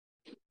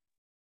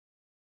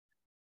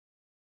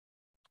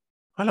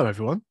Hello,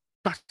 everyone.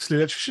 Back to the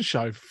Electrician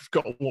Show.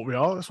 Forgot what we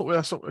are. That's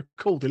what we're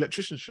called, the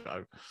Electrician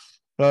Show.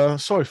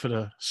 Sorry for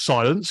the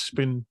silence. It's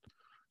been,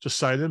 just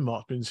saying, it might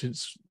have been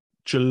since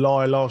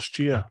July last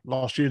year.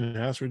 Last year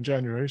now, so we're in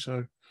January.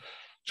 So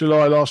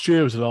July last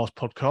year was the last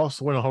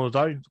podcast. I went on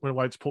holiday, went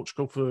away to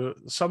Portugal for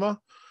the summer,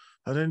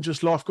 and then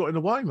just life got in the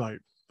way,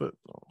 mate. But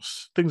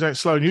things ain't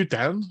slowing you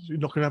down. You're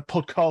not going to have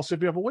podcasts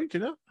every other week,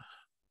 you know?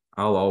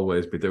 I'll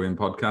always be doing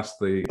podcasts.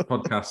 The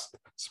podcast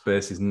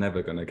space is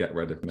never going to get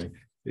rid of me.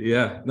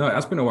 Yeah, no, it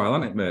has been a while,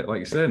 hasn't it, mate? Like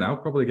you say now,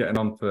 probably getting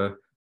on for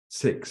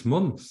 6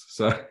 months.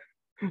 So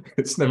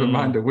it's never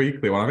mind a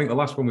weekly one. I think the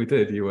last one we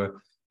did, you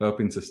were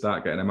hoping to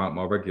start getting them out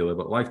more regular,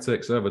 but life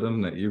takes over,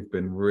 doesn't it? You've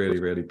been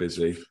really, really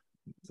busy.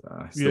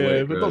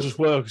 Yeah, but not just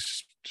work,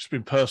 it's just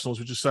been personal.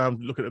 We're just saying,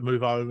 look at the move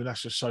home, and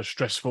that's just so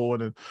stressful.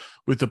 And then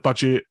with the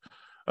budget,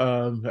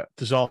 that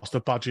disaster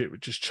budget,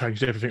 which just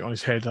changed everything on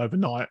its head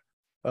overnight.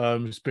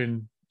 It's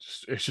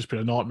just been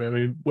a nightmare. I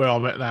mean, where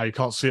I'm at now, you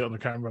can't see it on the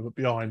camera, but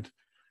behind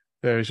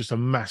there is just a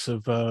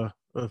massive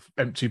of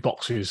empty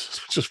boxes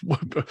just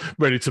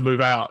ready to move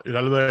out. You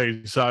know what I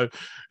mean? So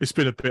it's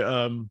been a bit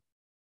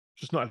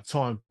just not at the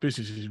time.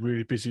 Business is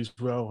really busy as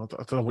well.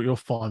 I don't know what you're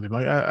finding,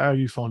 mate. How are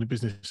you finding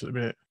business at the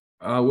minute?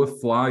 We're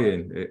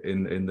flying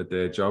in the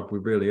day job. We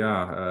really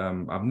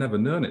are. I've never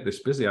known it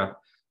this busy. I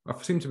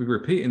seem to be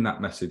repeating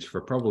that message for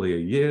probably a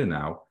year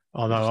now.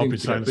 I know. I've been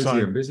saying the same.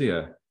 Busier and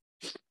busier.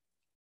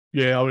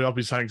 Yeah, I've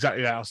been saying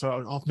exactly that.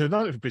 So I've never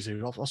known it was busy.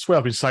 I swear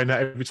I've been saying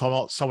that every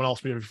time someone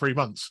asks me every 3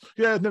 months.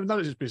 Yeah, I've never known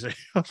it was busy.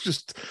 It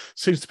just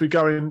seems to be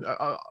going.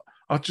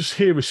 I just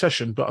hear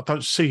recession, but I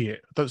don't see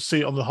it. I don't see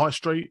it on the high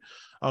street.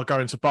 I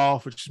go into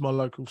Bath, which is my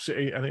local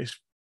city, and it's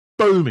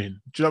booming.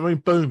 Do you know what I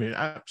mean? Booming,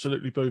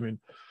 absolutely booming.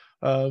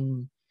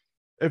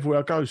 Everywhere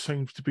I go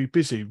seems to be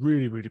busy,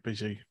 really, really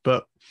busy.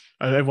 And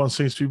everyone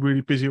seems to be really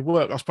busy at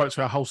work. I spoke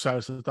to our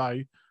wholesalers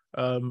today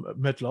at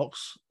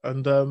Medlocks,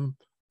 and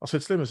I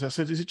said to him, I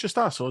said, is it just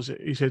us? Or is it?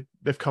 He said,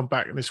 they've come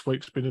back and this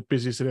week's been the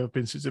busiest they've ever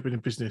been since they've been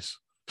in business.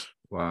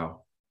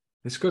 Wow.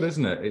 It's good,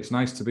 isn't it? It's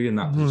nice to be in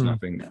that position, I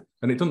think.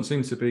 And it doesn't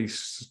seem to be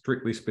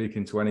strictly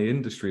speaking to any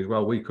industry as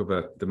well. We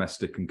cover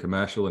domestic and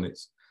commercial, and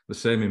it's the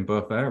same in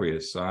both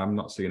areas. So I'm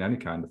not seeing any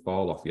kind of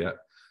fall off yet.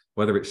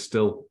 Whether it's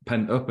still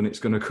pent up and it's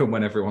going to come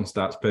when everyone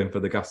starts paying for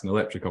the gas and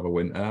electric over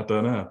winter, I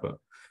don't know. But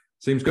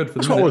seems good for the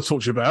That's what I want to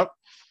talk to you about.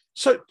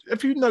 So,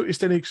 have you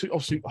noticed any?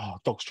 Obviously,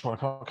 dog's trying to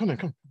come on.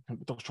 Come on,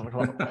 dog's trying to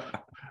come on.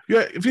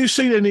 Yeah, have you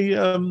seen any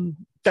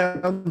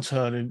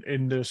downturn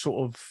in the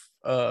sort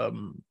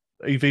of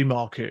EV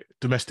market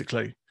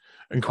domestically?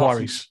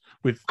 Inquiries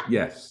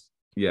yes.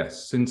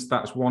 Since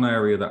that's one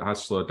area that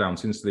has slowed down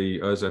since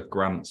the OZEV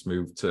grants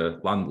moved to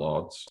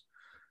landlords.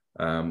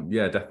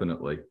 Yeah,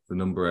 definitely. The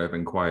number of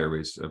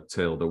inquiries have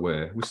tailed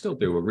away. We still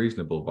do a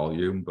reasonable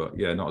volume, but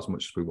yeah, not as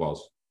much as we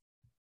was.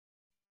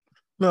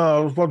 No, I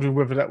was wondering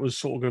whether that was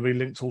sort of going to be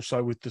linked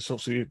also with the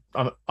sort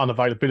of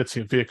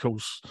unavailability of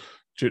vehicles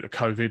due to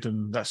COVID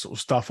and that sort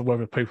of stuff, and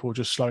whether people were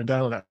just slowing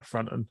down on that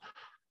front. And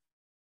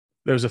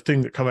there was a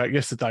thing that came out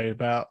yesterday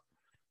about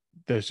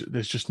there's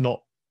just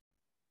not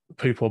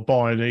people are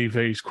buying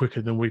EVs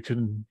quicker than we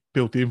can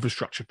build the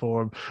infrastructure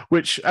for them,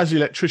 which as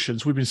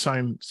electricians, we've been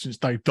saying since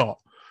day dot.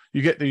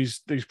 You get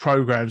these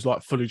programs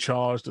like Fully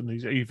Charged and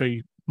these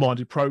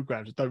EV-minded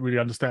programs that don't really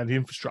understand the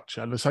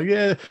infrastructure. And they say,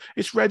 yeah,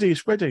 it's ready.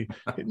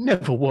 It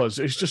never was.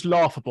 It's just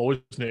laughable,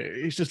 isn't it?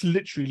 It's just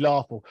literally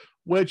laughable.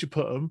 Where'd you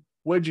put them?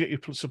 Where'd you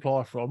get your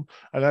supply from?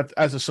 And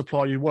as a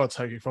supplier you want to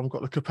take it from,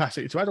 got the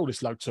capacity to add all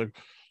this load to.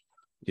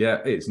 Yeah,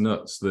 it's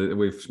nuts.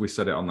 We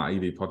said it on that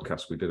EV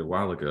podcast we did a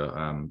while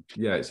ago.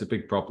 Yeah, it's a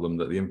big problem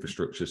that the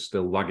infrastructure is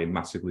still lagging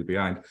massively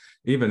behind.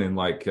 Even in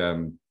like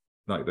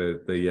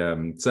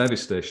the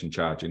service station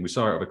charging, we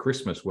saw it over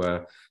Christmas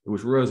where there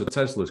was rows of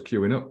Teslas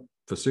queuing up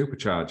for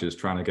superchargers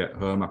trying to get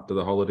home after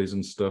the holidays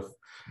and stuff.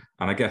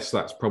 And I guess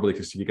that's probably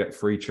because you get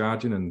free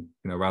charging, and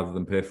rather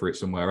than pay for it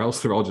somewhere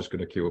else, they're all just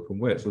going to queue up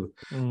and wait. So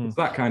it's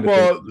that kind of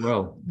thing as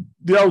well.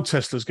 The old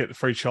Teslas get the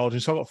free charging,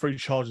 so I've got free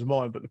charging in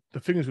mine. But the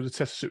thing is with the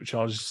Tesla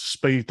superchargers, the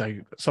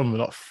speed some of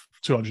them are like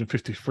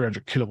 250,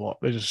 300 kilowatt.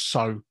 They're just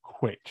so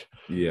quick.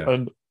 Yeah.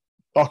 And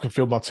I can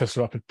fill my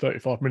Tesla up in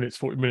 35 minutes,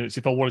 40 minutes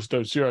if I wanted to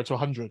do 0 to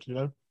 100,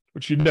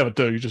 which you never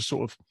do. You just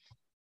sort of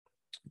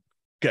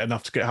get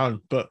enough to get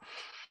home. But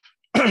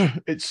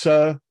it's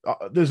there's a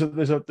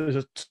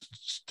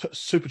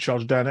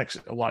supercharger down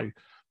exit away.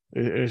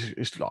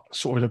 It's like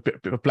sort of in a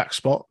bit of a black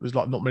spot. There's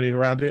like not many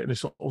around it, and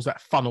it's always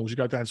that funnel as you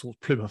go down towards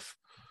Plymouth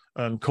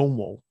and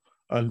Cornwall,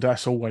 and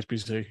that's always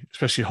busy,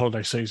 especially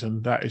holiday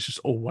season. That is just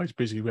always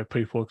busy, where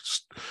people are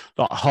just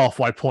like a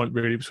halfway point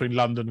really between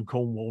London and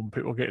Cornwall, and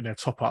people are getting their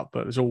top up,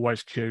 but there's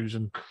always queues,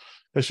 and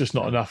there's just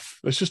not enough.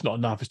 There's just not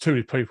enough. There's too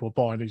many people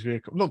buying these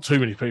vehicles. Not too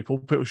many people.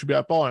 People should be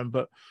able to buy them,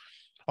 but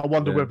I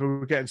wonder whether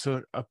we're getting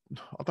to I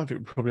don't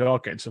think we probably are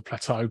getting to a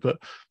plateau, but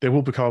there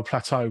will become a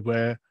plateau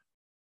where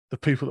the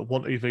people that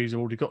want EVs have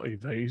already got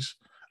EVs,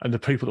 and the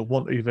people that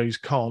want EVs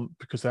can't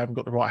because they haven't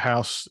got the right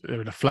house,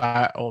 they're in a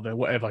flat or they're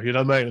whatever, you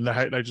know what I mean?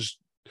 And they just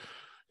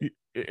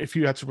if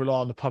you had to rely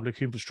on the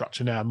public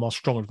infrastructure now, my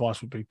strong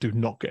advice would be do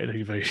not get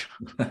an EV.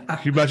 Can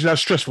you imagine how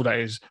stressful that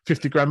is?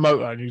 50 grand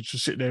motor and you're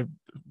just sitting there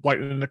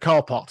waiting in the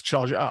car park to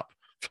charge it up.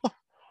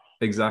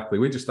 Exactly.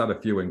 We just had a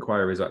few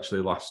inquiries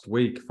actually last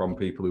week from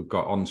people who've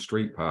got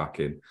on-street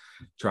parking,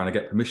 trying to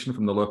get permission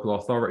from the local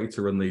authority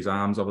to run these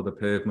arms over the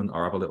pavement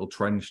or have a little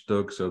trench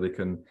dug so they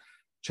can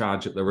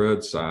charge at the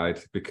roadside,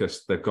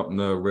 because they've got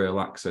no real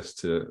access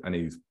to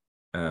any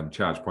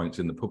charge points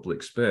in the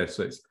public space.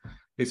 So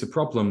it's a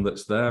problem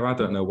that's there. I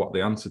don't know what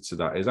the answer to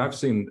that is. I've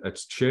seen a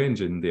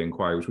change in the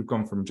inquiries. We've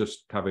gone from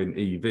just having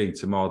EV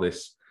to more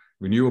this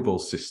renewable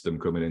system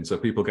coming in. So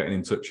people getting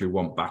in touch who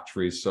want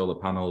batteries, solar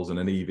panels, and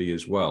an EV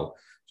as well.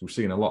 So we're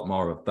seeing a lot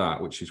more of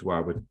that, which is why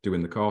we're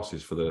doing the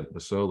courses for the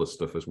solar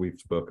stuff, as we've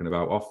spoken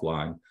about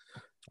offline.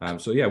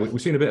 So yeah,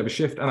 we've seen a bit of a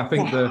shift, and I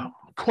think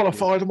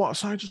qualified. And what I'm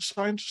saying, just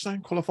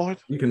saying, qualified.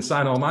 You can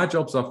sign all my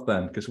jobs off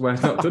then, because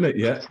we've not done it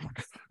yet.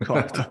 I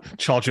have to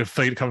charge you a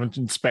fee to come and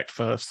inspect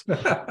first.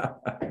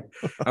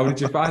 How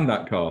did you find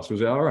that course? Was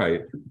it all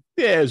right?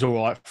 Yeah, it was all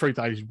right. 3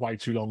 days is way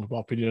too long, in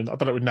my opinion. I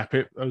don't know, would nap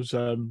it. I was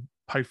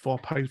paid for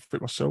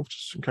it myself,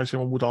 just in case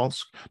anyone would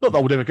ask. Not that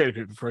I would ever get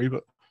anything for free,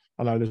 but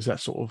I know there's that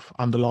sort of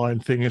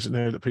underlying thing, isn't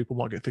there, that people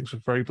might get things for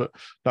free. But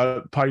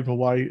no, paid my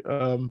way.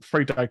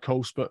 3-day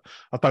course, but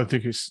I don't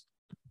think it's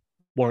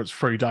warrants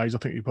 3 days. I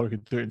think you probably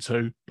could do it in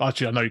 2.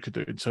 Actually, I know you could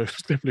do it in 2.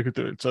 Definitely could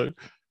do it in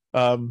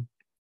 2.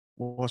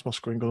 Why's my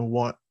screen gone all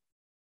white?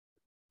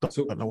 I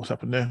don't know what's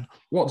happened there.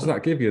 What does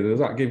that give you? Does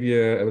that give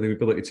you the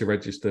ability to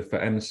register for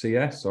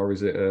MCS, or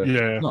is it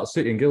not a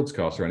City and Guilds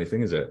course or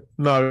anything, is it?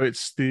 No,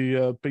 it's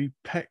the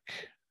BPEC.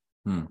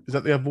 Is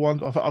that the other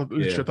one? I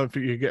don't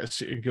think you get a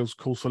City and Guilds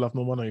course for love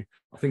nor money.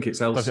 I think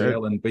it's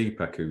LCL and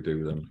BPEC who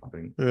do them, I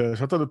think. Yeah,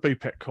 so I've done a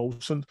BPEC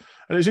course, and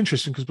it's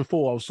interesting because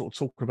before I was sort of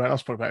talking about, I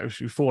spoke about it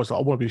before, I was like,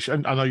 I want to be,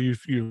 and I know you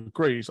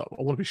agree, it's like,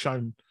 I want to be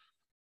shown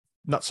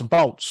nuts and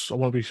bolts. I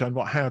want to be shown,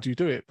 like, how do you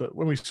do it? But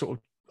when we sort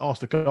of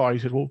asked the guy, he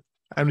said, well,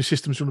 how many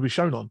systems do you want to be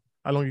shown on?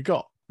 How long you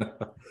got?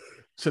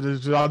 So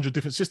there's 100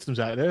 different systems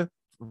out there,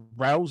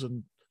 rails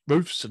and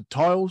roofs and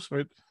tiles. I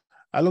mean,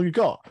 how long you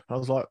got? I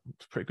was like,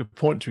 it's a pretty good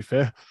point, to be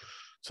fair.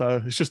 So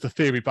it's just the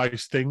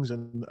theory-based things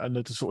and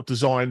the sort of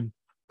design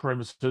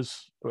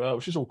parameters,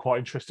 which is all quite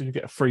interesting. You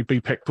get a free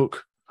BPEC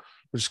book,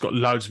 which has got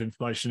loads of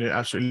information in it,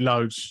 absolutely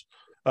loads.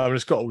 And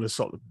it's got all this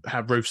sort of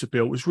how roofs are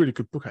built. It's a really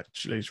good book,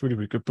 actually. It's a really,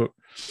 really good book.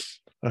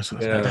 It's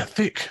about that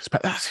thick. It's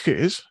about that thick,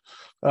 it is.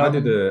 I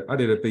did a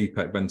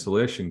BPEC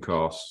ventilation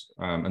course,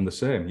 and the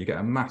same. You get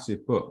a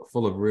massive book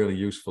full of really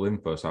useful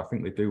info. So I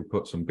think they do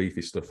put some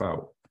beefy stuff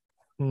out.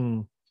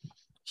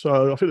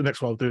 So I think the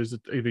next one I'll do is the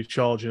EV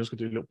charging. I was going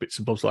to do little bits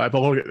and bobs like that, but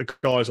I want to get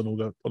the guys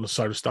on the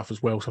solar stuff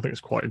as well. So I think it's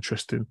quite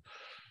interesting.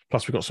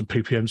 Plus we've got some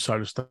PPM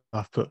solar stuff,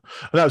 and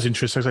that was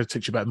interesting. They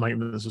teach you about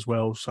maintenance as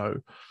well. So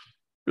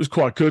it was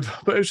quite good,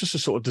 but it was just a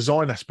sort of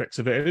design aspect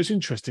of it. And it's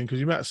interesting because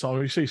you met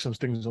Simon, you see some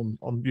things on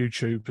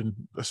YouTube, and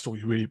that's all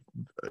you really.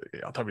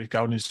 I don't really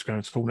go on Instagram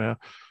at all now.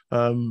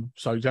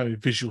 So the only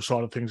visual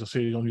side of things I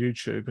see on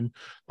YouTube, and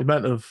the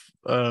amount of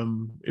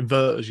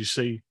inverters you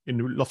see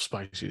in loft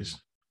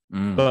spaces.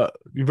 But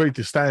you read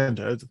the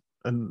standard,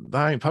 and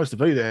they ain't supposed to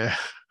be there.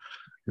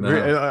 No.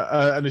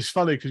 And it's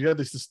funny because you had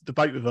this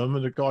debate with them,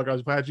 and the guy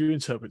goes, well, how do you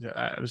interpret it?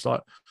 And it's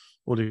like,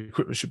 well, the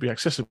equipment should be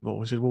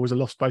accessible. He said, well, is a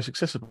loft space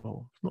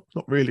accessible? It's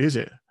not really, is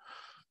it?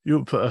 You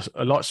wouldn't put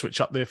a light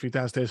switch up there for your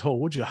downstairs hall,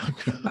 would you?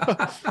 Do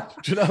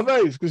you know what I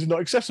mean? It's because it's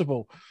not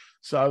accessible.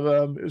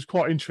 So it was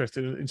quite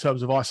interesting in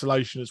terms of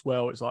isolation as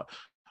well. It's like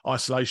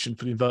isolation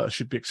for the inverter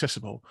should be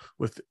accessible,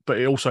 but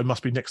it also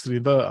must be next to the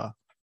inverter.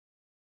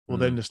 Well,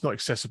 then it's not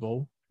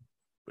accessible.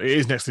 It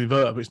is next to the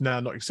inverter, but it's now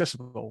not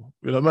accessible.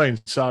 You know what I mean?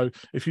 So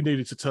if you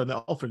needed to turn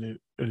that off in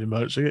an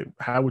emergency,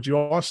 how would you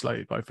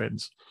isolate both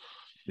ends?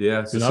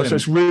 Yeah, so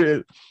it's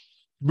really,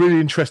 really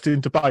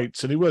interesting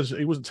debates. And he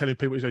wasn't telling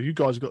people, he said, you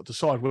guys have got to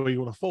decide where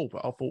you want to fall.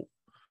 But I thought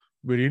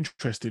really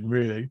interesting,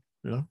 really.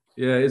 You know?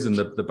 Yeah, it is, and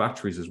the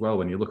batteries as well.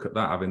 When you look at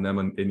that, having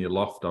them in your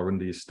loft or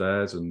under your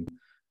stairs, and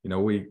you know,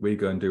 we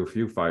go and do a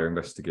few fire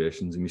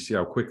investigations, and you see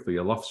how quickly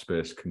your loft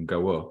space can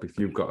go up. If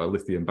you've got a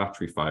lithium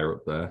battery fire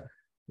up there,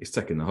 it's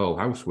taking the whole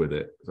house with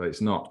it. So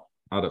it's not.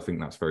 I don't think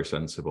that's very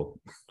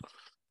sensible.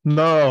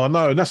 No, I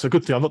know, and that's a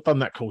good thing. I've not done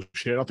that course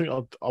yet. I think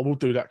I will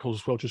do that course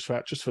as well, just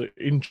for the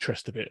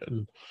interest of it.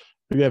 And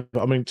yeah,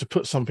 but I mean, to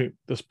put something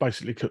that's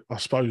basically, I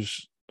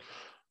suppose,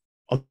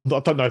 I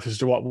don't know if this is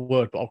the right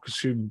word, but I'll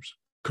assume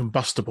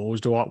combustible is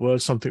the right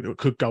word. Something that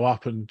could go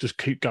up and just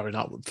keep going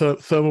up.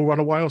 Thermal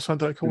runaway or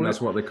something they call it.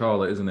 That's what they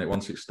call it, isn't it?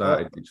 Once it's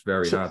started, it's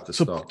very hard to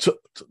stop.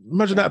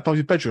 Imagine that above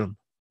your bedroom.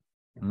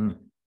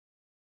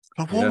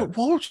 Like, Yeah.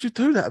 why would you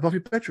do that above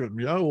your bedroom,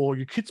 you know, or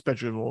your kid's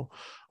bedroom, or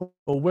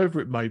wherever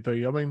it may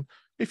be? I mean,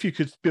 if you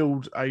could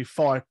build a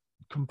fire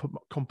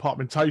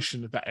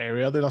compartmentation of that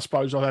area, then I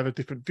suppose I'd have a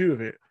different view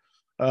of it.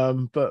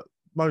 But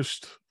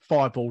most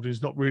fireboarding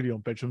is not really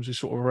on bedrooms; it's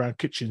sort of around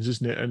kitchens,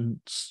 isn't it, and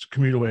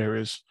communal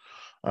areas.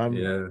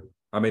 Yeah,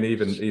 I mean,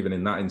 even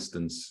in that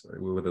instance,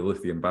 with a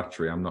lithium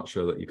battery, I'm not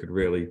sure that you could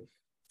really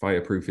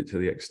fireproof it to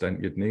the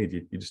extent you'd need.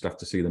 You just have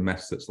to see the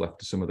mess that's left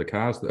to some of the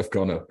cars that have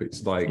gone up.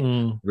 It's like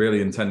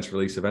really intense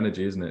release of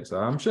energy, isn't it? So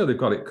I'm sure they've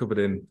got it covered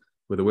in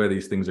with the way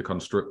these things are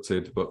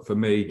constructed. But for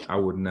me, I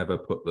would never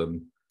put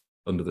them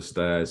under the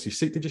stairs.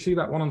 Did you see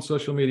that one on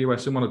social media where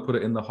someone had put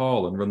it in the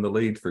hall and run the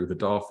lead through the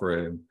door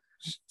frame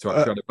to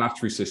actually on a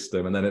battery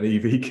system and then an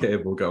EV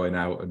cable going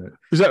out? And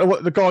is that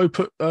what the guy who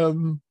put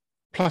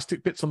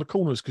plastic bits on the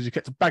corners because he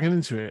kept banging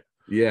into it?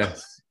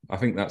 Yes, I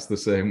think that's the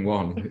same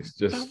one. It's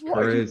just what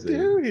crazy.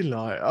 Are you doing?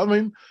 Like, I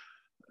mean,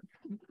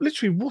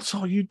 literally, what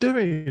are you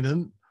doing?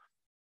 And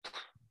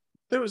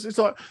it's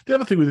like the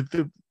other thing with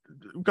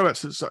go back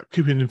to like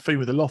keeping in theme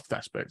with the loft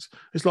aspect.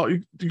 It's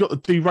like you got the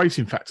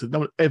derating factor no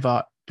one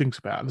ever thinks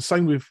about, and the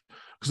same with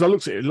because I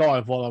looked at it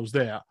live while I was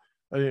there.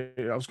 And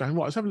I was going,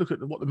 right, let's have a look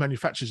at what the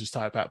manufacturers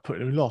say about putting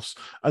them in lofts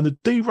and the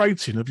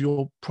derating of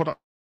your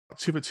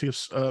productivity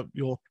of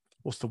your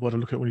what's the word I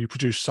look at when you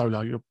produce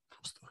solar? Your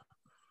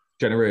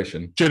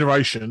generation.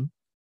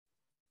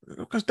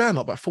 It goes down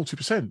like about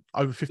 40%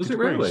 over 50 Does it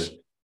degrees.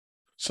 Really?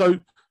 So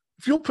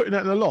if you're putting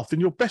that in a loft,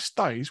 in your best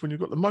days when you've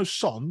got the most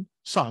sun,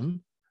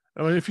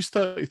 I mean, if it's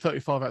 30,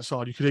 35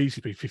 outside, you could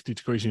easily be 50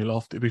 degrees in your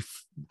loft. It'd be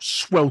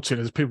sweltering,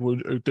 as people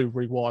who do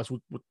rewires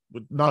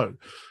would know,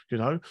 you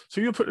know. So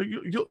you're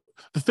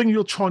the thing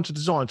you're trying to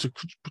design to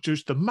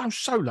produce the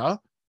most solar,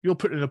 you're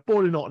putting in a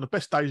boiling hot on the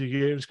best days of the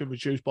year, and it's going to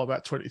reduce by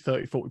about 20,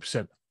 30,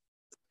 40%.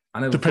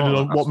 Depending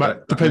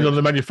on depending on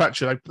the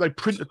manufacturer, they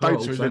print the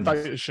data in their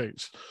data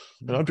sheets,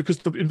 you know, because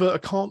the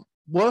inverter can't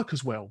work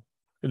as well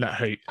in that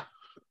heat.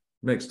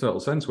 Makes total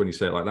sense when you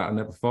say it like that. I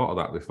never thought of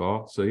that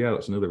before. So yeah,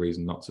 that's another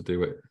reason not to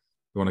do it.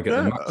 You want to get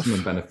the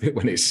maximum benefit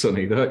when it's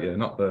sunny, don't you?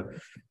 Not the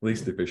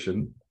least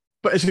efficient.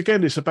 But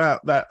it's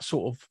about that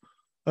sort of,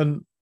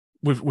 and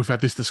we've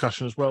had this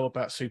discussion as well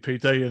about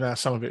CPD and how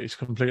some of it is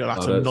completely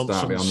utter nonsense.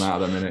 Start me on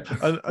that at a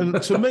minute.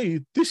 and to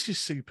me, this is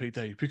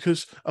CPD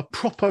because a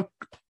proper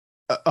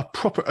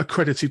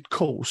accredited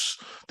course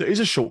that is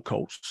a short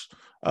course.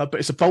 But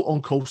it's a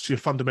bolt-on course to your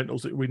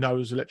fundamentals that we know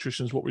as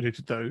electricians what we need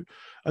to do.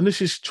 And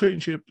this is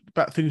treating you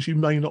about things you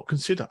may not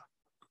consider.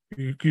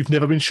 You've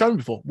never been shown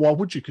before. Why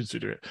would you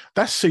consider it?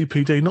 That's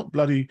CPD, not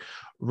bloody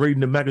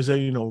reading a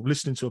magazine or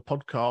listening to a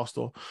podcast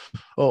or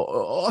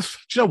do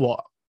you know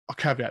what? I'll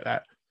caveat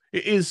that.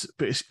 It is,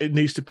 but it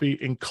needs to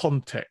be in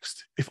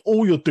context. If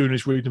all you're doing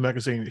is reading a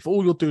magazine, if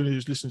all you're doing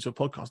is listening to a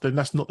podcast, then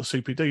that's not the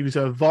CPD. There's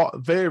a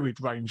varied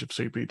range of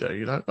CPD,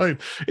 you know. I mean,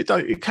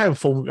 it can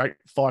form like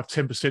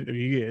 5-10% of your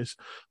years,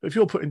 but if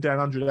you're putting down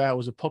 100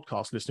 hours of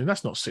podcast listening,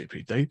 that's not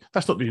CPD.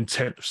 That's not the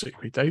intent of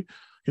CPD.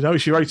 You know,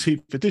 it's your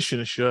 18th edition.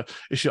 It's your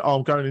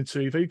I'm going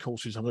into EV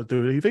courses. I'm going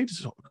to do an EV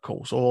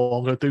course, or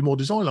I'm going to do more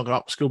design. I'm going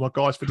to upskill my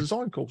guys for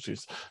design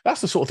courses. That's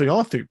the sort of thing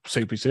I think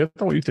CPD. I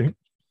don't know what you think.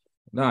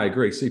 No, I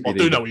agree. CPD. I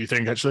do know what you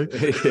think, actually.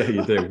 Yeah,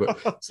 you do. But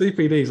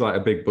CPD is like a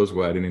big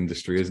buzzword in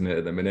industry, isn't it,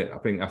 at the minute? I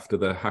think after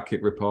the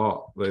Hackett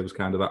report, there was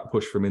kind of that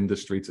push from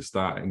industry to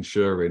start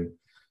ensuring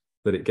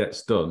that it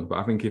gets done. But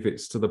I think if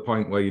it's to the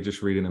point where you're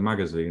just reading a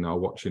magazine or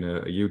watching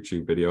a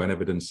YouTube video and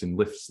evidencing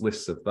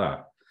lists of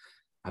that,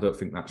 I don't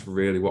think that's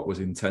really what was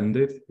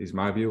intended, is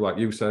my view. Like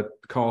you said,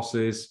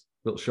 courses,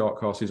 little short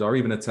courses, or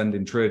even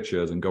attending trade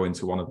shows and going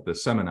to one of the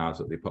seminars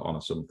that they put on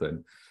or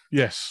something.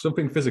 Yes.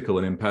 Something physical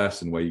and in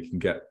person where you can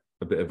get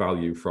a bit of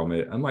value from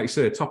it. And like you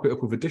say, top it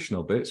up with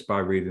additional bits by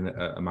reading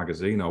a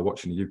magazine or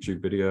watching a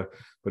YouTube video.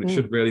 But it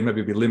should really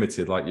maybe be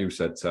limited, like you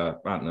said, to,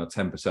 I don't know,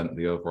 10% of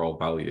the overall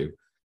value.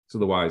 So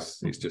otherwise,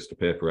 it's just a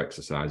paper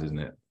exercise, isn't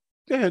it?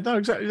 Yeah, no,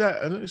 exactly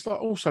that. And it's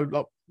like also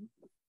like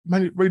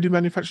reading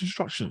manufacturing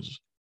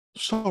instructions.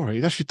 Sorry,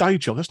 that's your day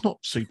job. That's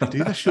not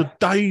CPD. That's your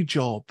day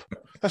job.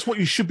 That's what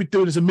you should be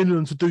doing as a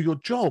minimum to do your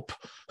job.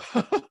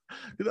 You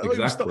know,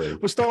 exactly.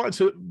 We're starting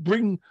to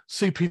bring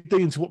CPD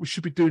into what we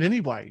should be doing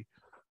anyway.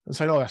 And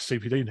say, oh, that's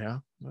CPD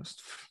now.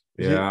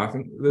 I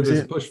think there's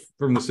a push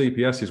from the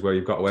CPSs where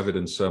you've got to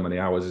evidence so many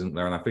hours, isn't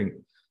there? And I think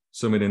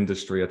some in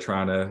industry are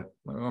trying to,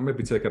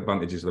 maybe take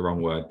advantage is the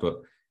wrong word,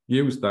 but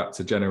use that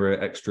to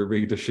generate extra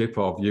readership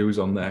or views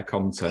on their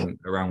content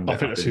around it. I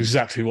think that's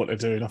exactly what they're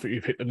doing. I think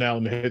you've hit the nail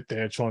on the head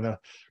there, trying to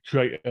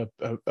create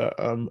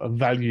a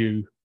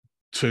value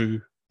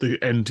to the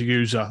end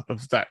user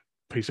of that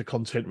piece of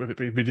content, whether it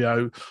be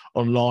video,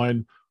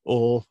 online,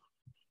 or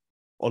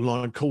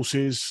online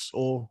courses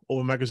or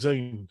a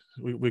magazine.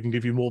 We can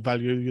give you more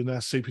value than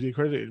our CPD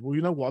accredited. Well,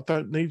 you know what? I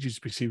don't need you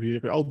to be CPD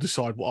accredited. I'll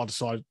decide what I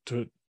decide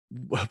to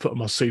put on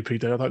my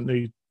CPD. I don't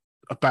need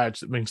a badge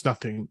that means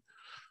nothing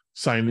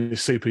saying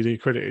it's CPD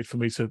accredited for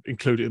me to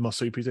include it in my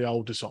CPD.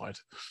 I'll decide.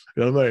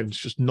 You know what I mean? It's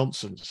just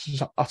nonsense. It's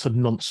just utter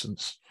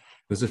nonsense.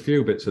 There's a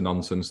few bits of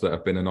nonsense that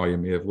have been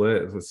annoying me of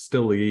late. There's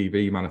still the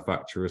EV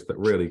manufacturers that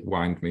really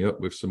wind me up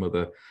with some of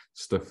the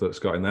stuff that's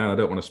got in there. I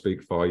don't want to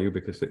speak for you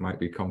because it might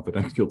be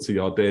confidential to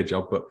your day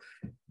job, but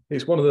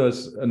it's one of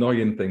those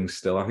annoying things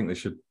still. I think they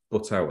should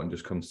butt out and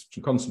just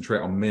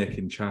concentrate on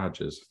making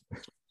chargers.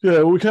 Yeah,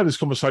 well, we can have this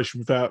conversation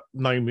without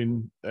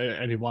naming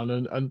anyone.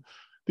 And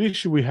the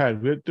issue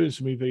we're doing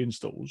some EV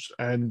installs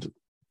and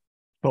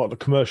at the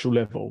commercial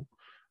level.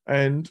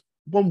 And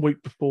 1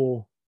 week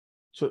before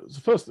So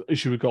the first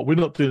issue we've got, we're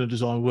not doing a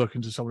design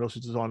working to someone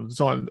else's design. The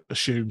design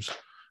assumes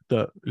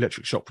that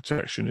electric shock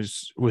protection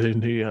is within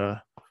the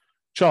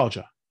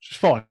charger, which is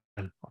fine.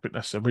 I think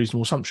that's a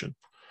reasonable assumption.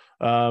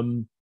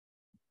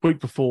 Week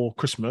before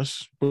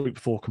Christmas, week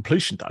before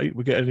completion date,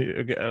 we get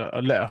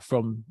a letter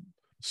from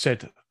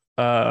said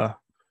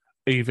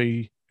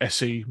EV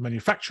SE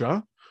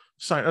manufacturer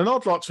saying, and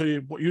I'd like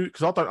to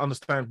because I don't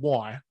understand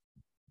why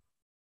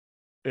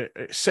it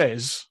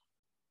says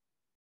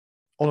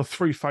on a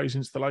 3-phase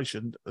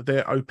installation,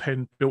 their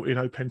built-in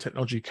open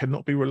technology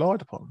cannot be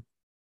relied upon.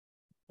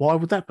 Why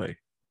would that be?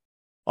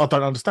 I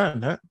don't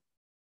understand that.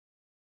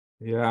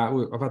 Yeah,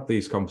 I've had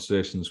these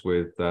conversations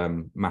with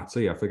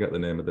Matty. I forget the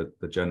name of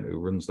the gent who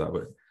runs that,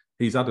 but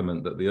he's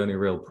adamant that the only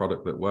real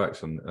product that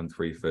works on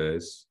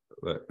 3-phase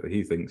that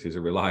he thinks is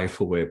a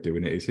reliable way of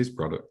doing it is his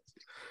product.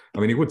 I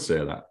mean, he would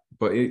say that,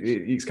 but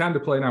it's kind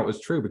of playing out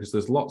as true because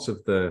there's lots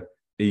of the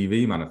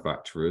EV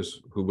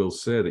manufacturers who will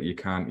say that you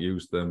can't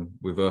use them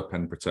with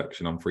open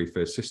protection on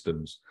 3-phase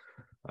systems.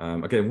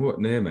 Again, we won't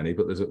name any,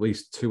 but there's at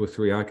least 2 or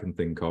 3 I can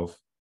think of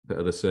that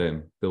are the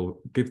same. They'll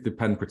give the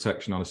pen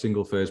protection on a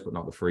single phase, but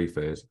not the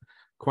 3-phase.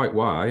 Quite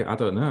why? I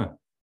don't know.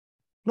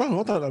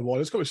 No, I don't know why.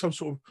 There's got to be some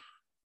sort of.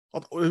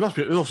 There's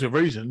obviously a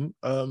reason.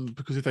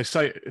 Because if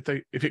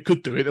it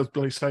could do it,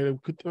 they'll say they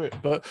could do it.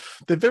 But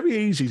they're very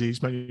easy,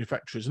 these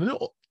manufacturers, and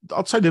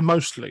I'd say they're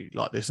mostly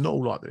like this, not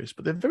all like this,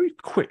 but they're very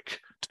quick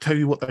to tell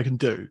you what they can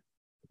do.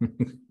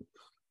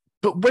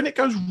 But when it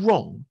goes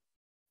wrong,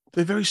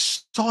 they're very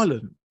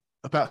silent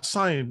about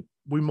saying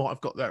we might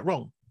have got that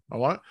wrong. All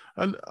right.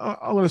 And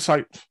I'm going to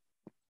say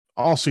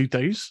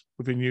RCDs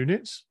within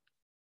units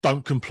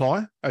don't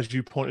comply, as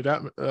you pointed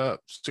out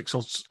 6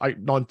 or 8,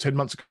 9, 10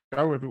 months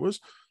ago, whatever it was,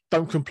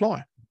 don't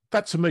comply.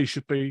 That to me you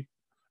should be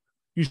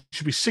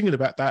singing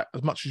about that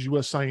as much as you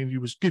were saying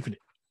you was giving it.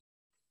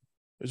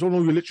 It's on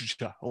all your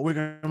literature. Oh, we'll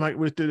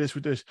do this.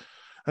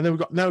 And then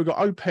we've got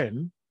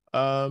open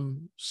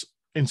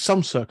in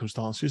some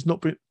circumstances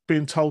not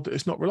being told that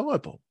it's not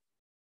reliable.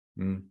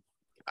 Mm.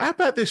 How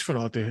about this for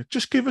an idea?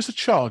 Just give us a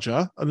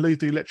charger and leave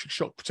the electric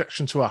shock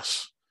protection to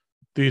us,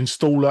 the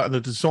installer and the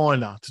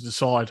designer, to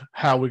decide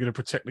how we're going to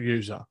protect the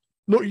user.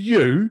 Not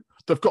you.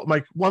 They've got to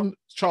make one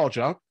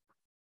charger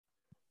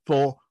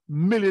for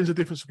millions of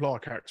different supplier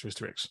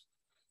characteristics.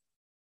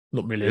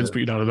 Not millions, but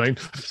you know what I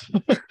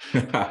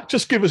mean.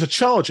 Just give us a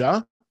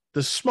charger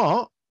that's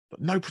smart, but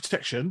no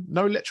protection,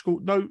 no electrical,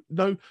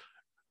 no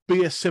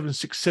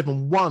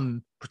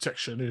BS7671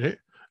 protection in it.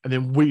 And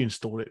then we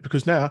install it,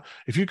 because now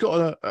if you've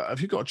got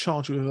a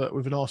charger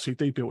with an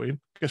RCD built in,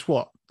 guess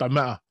what? Don't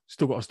matter.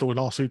 Still got to install an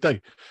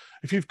RCD.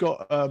 If you've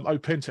got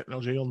OPEN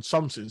technology on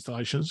some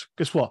installations,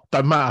 guess what?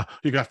 Don't matter.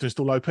 You're gonna have to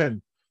install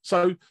OPEN.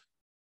 So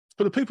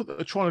for the people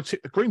that are trying to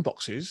tick the green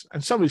boxes,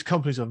 and some of these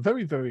companies are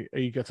very, very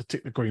eager to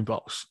tick the green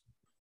box,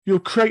 you're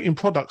creating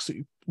products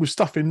with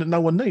stuff in that no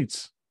one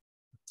needs.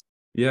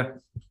 Yeah,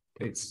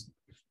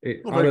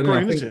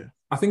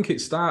 I think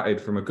it started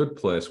from a good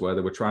place where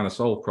they were trying to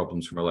solve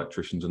problems from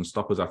electricians and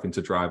stop us having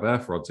to drive air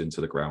rods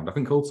into the ground. I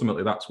think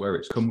ultimately that's where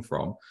it's come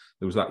from.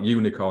 There was that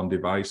unicorn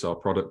device or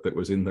product that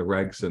was in the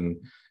regs, and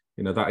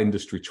that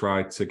industry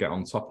tried to get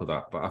on top of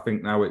that. But I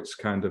think now it's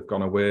kind of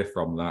gone away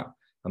from that,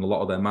 and a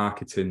lot of their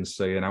marketing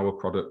saying our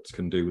product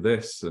can do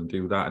this and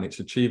do that, and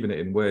it's achieving it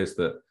in ways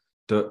that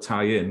don't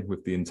tie in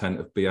with the intent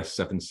of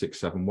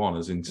BS7671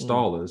 as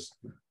installers.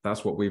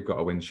 That's what we've got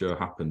to ensure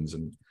happens.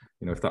 And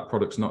if that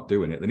product's not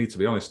doing it, they need to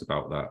be honest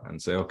about that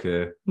and say,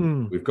 okay,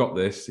 we've got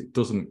this. It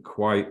doesn't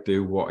quite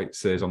do what it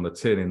says on the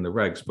tin in the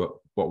regs, but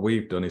what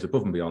we've done is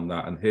above and beyond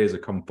that. And here's a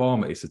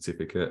conformity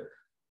certificate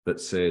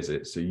that says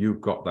it. So you've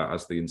got that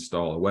as the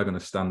installer. We're going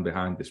to stand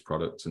behind this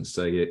product and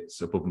say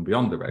it's above and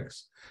beyond the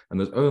regs. And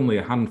there's only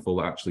a handful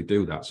that actually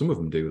do that. Some of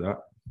them do that.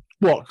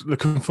 What, the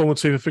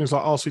conformity of things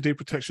like RCD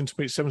protection to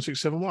meet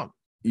 7671?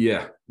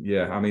 Yeah.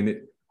 I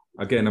mean,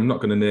 again, I'm not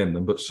going to name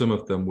them, but some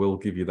of them will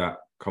give you that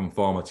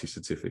conformity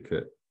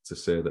certificate to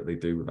say that they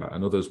do that,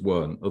 and others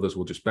won't. Others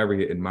will just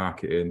bury it in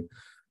marketing,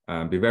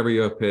 be very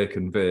opaque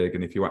and vague.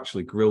 And if you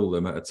actually grill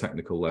them at a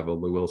technical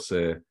level, they will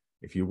say,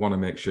 if you want to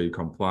make sure you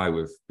comply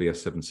with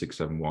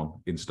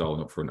BS7671, install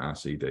an upfront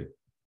RCD.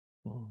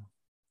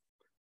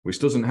 Which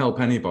doesn't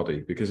help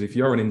anybody, because if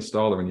you're an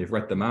installer and you've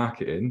read the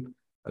marketing,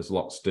 as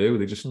lots do,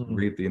 they just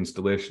read the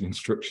installation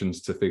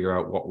instructions to figure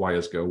out what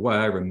wires go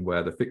where and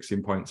where the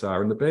fixing points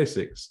are and the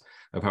basics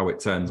of how it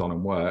turns on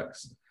and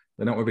works.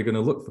 They're not really going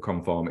to look for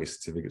conformity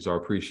certificates or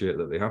appreciate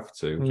that they have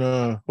to.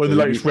 No. Well, the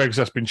latest regs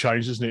that's been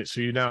changed, isn't it?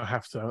 So you now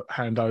have to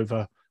hand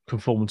over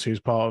conformity as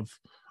part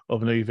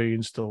of an EV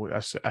install. It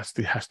has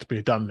to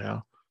be done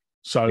now.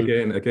 So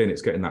again,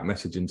 it's getting that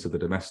message into the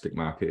domestic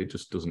market. It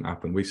just doesn't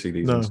happen. We see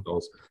these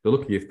installs. They're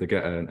lucky if they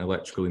get an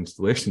electrical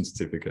installation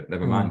certificate,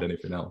 never mind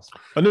anything else.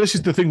 And this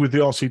is the thing with the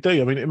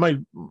RCD. I mean, it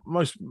made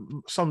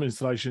some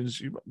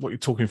installations, what you're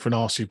talking for an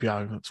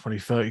RCBO, 20,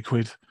 30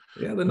 quid.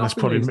 Yeah, they're not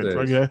probably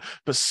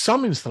but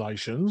some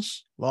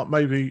installations, like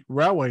maybe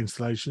railway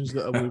installations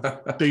that are with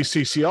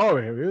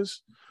DCCR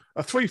areas,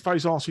 a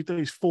 3-phase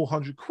RCD is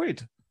 400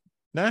 quid.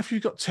 Now, if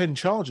you've got 10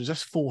 chargers,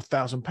 that's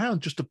 £4,000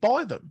 just to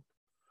buy them,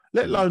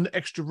 let alone the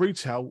extra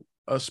retail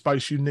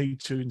space you need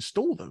to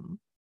install them.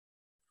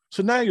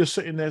 So now you're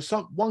sitting there,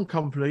 one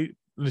company,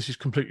 and this is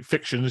completely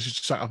fiction, this is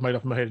just something I've made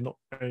up in my head, not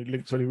any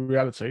linked to any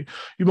reality.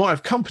 You might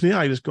have company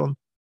A that's gone,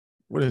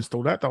 we'll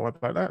install that, don't worry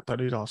about that,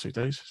 don't need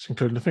RCDs, it's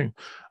including the thing.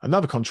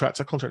 Another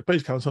contract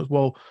B's comes and says,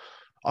 well,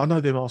 I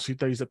know them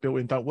RCDs that built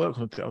in don't work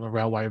on a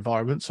railway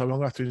environment, so I'm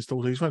going to have to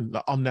install these ones.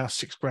 Like, I'm now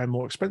 £6,000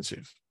 more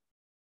expensive.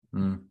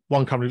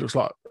 One company looks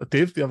like a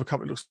div, the other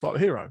company looks like a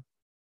hero.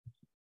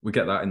 We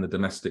get that in the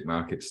domestic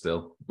market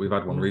still. We've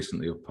had one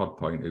recently with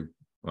PodPoint who,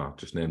 well, I've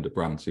just named a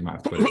brand, so you might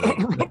have to put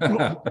it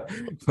down.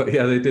 But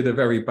yeah, they did a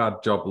very bad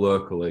job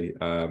locally,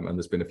 and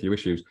there's been a few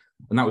issues.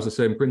 And that was the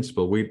same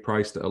principle. We'd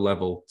priced at a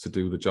level to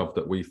do the job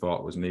that we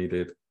thought was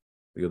needed.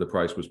 The other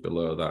price was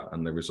below that,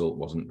 and the result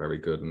wasn't very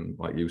good. And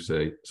like you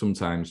say,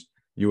 sometimes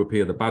you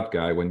appear the bad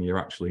guy when you're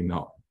actually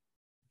not.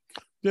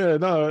 Yeah,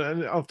 no,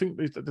 and I think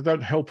they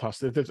don't help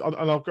us. And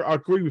I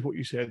agree with what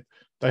you said.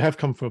 They have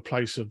come from a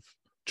place of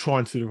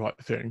trying to do the right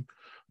thing.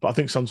 But I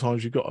think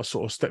sometimes you've got to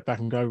sort of step back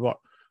and go, right,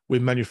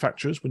 we're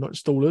manufacturers, we're not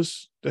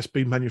installers. Let's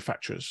be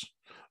manufacturers.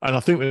 And I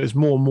think there's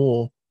more and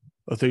more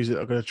of these that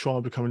are going to try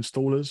and become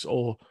installers,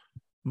 or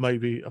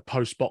maybe a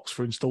post box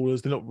for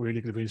installers. They're not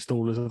really going to be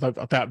installers. I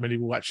doubt many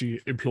will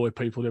actually employ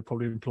people. They're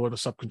probably employed on a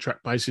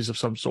subcontract basis of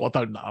some sort. I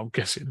don't know, I'm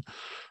guessing.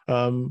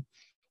 And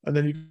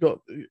then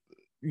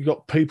you've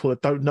got people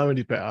that don't know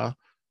any better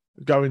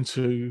going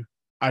to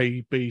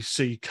A, B,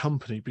 C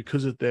company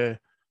because of their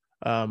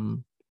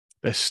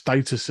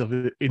status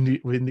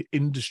within the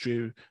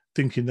industry,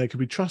 thinking they could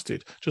be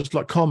trusted. Just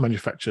like car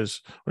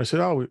manufacturers, when they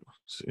said, "Oh,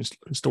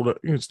 install an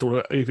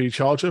EV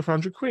charger for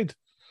 £100,000,"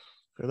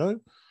 you know.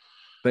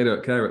 They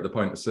don't care at the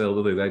point of sale,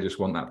 do they? They just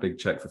want that big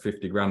check for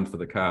 50 grand for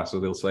the car, so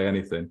they'll say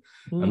anything.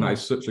 And that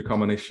is such a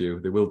common issue.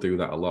 They will do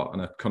that a lot.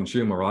 And a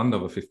consumer will hand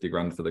over 50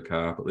 grand for the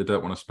car, but they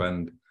don't want to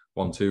spend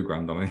 1-2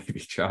 grand on an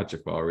EV charger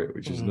for it,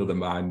 which is another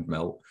mind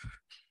melt.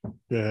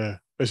 Yeah,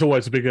 it's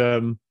always a big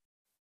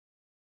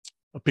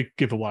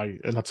giveaway.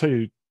 And I'll tell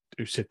you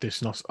who said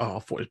this, and I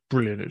thought it was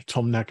brilliant. It was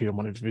Tom Nagy on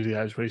one of his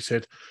videos where he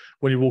said,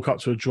 when you walk up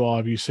to a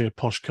drive, you see a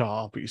posh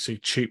car, but you see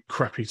cheap,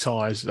 crappy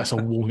tyres. That's a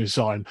warning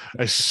sign.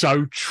 It's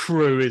so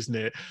true, isn't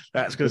it?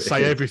 That's going to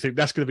say everything.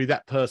 That's going to be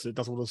that person that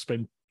doesn't want to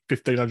spend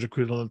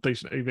 £1,500 on a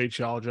decent EV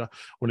charger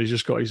when he's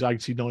just got his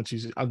 80,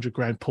 90s,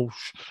 £100,000 Porsche.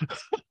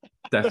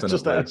 Definitely.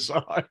 Just that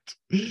aside.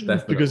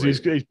 Definitely. Because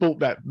he's bought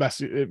that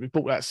massive, he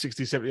bought that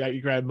 60, 70,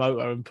 80 grand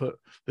motor and put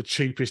the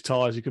cheapest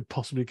tyres he could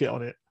possibly get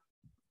on it.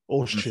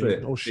 Or she.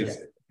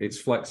 It's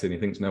flexing. He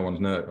thinks no one's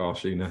noticed, or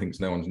she thinks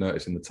no one's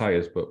noticing the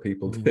tyres, but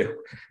people do.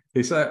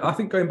 It's, I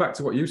think, going back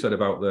to what you said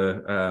about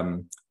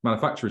the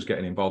manufacturers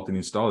getting involved in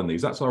installing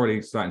these, that's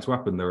already starting to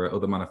happen. There are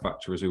other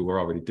manufacturers who were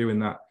already doing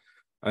that.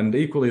 And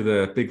equally,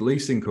 the big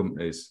leasing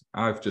companies,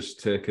 I've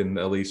just taken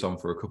a lease on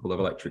for a couple of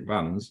electric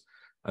vans,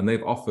 and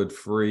they've offered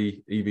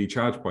free EV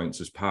charge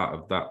points as part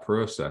of that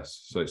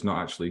process. So it's not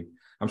actually,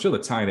 I'm sure they're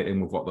tying it in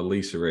with what the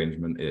lease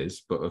arrangement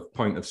is, but at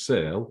point of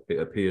sale, it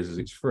appears as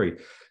it's free.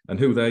 And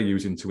who they're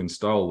using to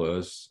install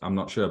those, I'm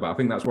not sure. But I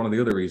think that's one of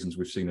the other reasons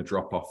we've seen a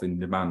drop-off in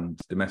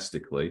demand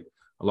domestically.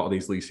 A lot of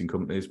these leasing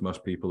companies,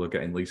 most people are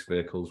getting lease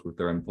vehicles with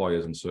their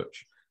employers and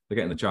such. They're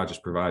getting the charges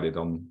provided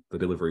on the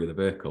delivery of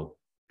the vehicle.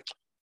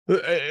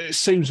 It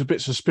seems a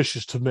bit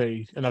suspicious to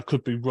me, and I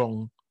could be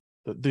wrong,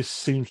 that this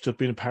seems to have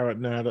been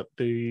apparent now that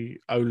the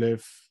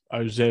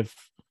OZEV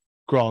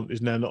grant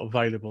is now not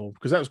available,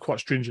 because that was quite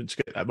stringent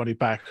to get that money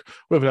back.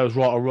 Whether that was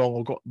right or wrong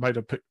or got made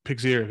a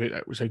pig's ear of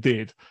it, which they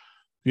did,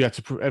 you had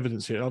to prove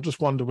evidence it. And I just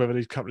wonder whether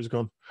these companies have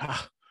gone,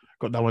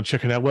 got no one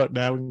checking our work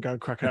now, we can go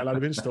and crack out a load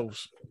of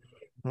installs.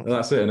 Well,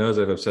 that's it. And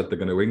OZEV have said they're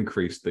going to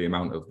increase the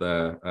amount of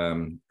their,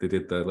 they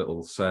did their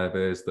little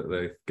surveys that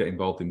they get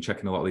involved in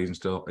checking a lot of these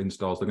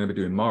installs. They're going to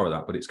be doing more of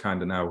that, but it's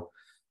kind of now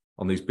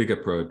on these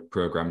bigger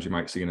programs you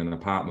might see in an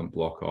apartment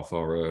block off,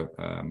 or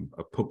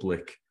a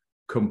public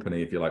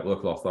company, if you like,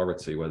 local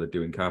authority, where they're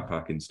doing car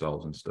park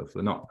installs and stuff.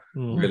 They're not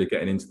really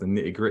getting into the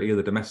nitty gritty of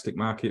the domestic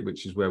market,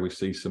 which is where we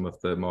see some of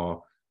the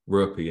more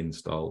ropey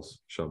installs,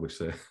 shall we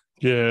say.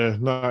 Yeah,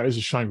 no, it is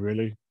a shame,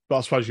 really. But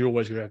I suppose you're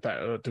always going to have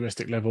that at a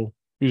domestic level.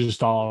 You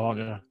just are, aren't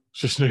you? It's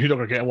just, you're not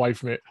going to get away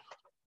from it.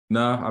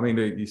 No, I mean,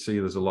 you see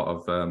there's a lot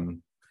of,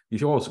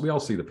 we all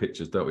see the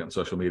pictures, don't we, on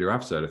social media?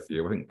 I've said a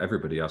few. I think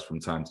everybody has from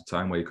time to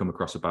time, where you come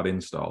across a bad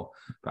install.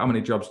 But how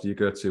many jobs do you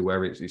go to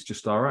where it's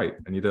just all right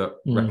and you don't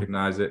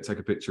recognise it, take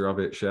a picture of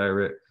it,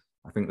 share it?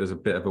 I think there's a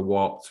bit of a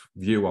warped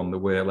view on the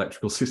way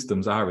electrical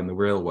systems are in the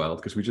real world,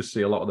 because we just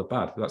see a lot of the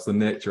bad. That's the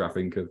nature, I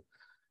think, of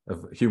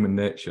human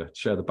nature.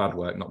 Share the bad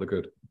work, not the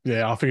good.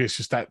 Yeah, I think it's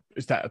just that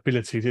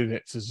ability, isn't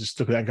it, to just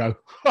look at that and go,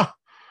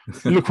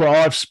 look what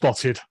I've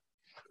spotted.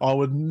 I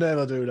would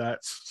never do that.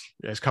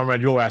 Yeah, it's come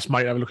around your house,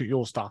 mate, have a look at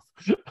your stuff.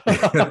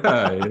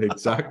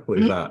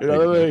 Exactly that. You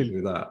know what I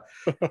mean? That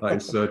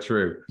is so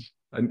true.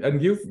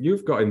 And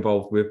you've got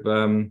involved with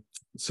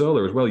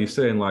solar as well. You're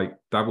saying, like,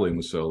 dabbling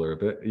with solar a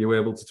bit. Are you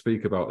able to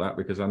speak about that?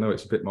 Because I know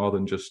it's a bit more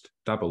than just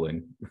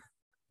dabbling.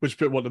 Which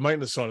bit? What, the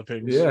maintenance side of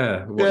things?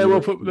 Yeah. Yeah.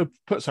 Well, put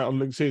that on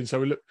LinkedIn. So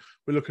we're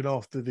looking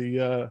after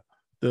the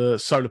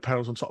solar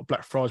panels on top of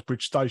Blackfriars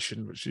Bridge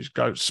Station, which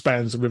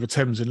spans the River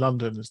Thames in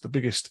London. It's the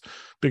biggest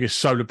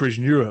solar bridge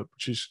in Europe,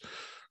 which is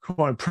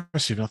quite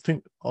impressive. And I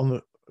think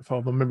if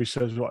my memory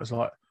serves right, it's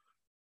like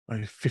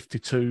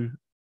 52.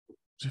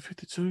 Is it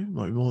 52?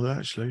 Might be more than that,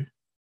 actually.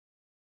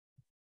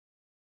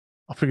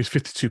 I think it's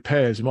 52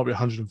 pairs. It might be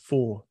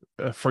 104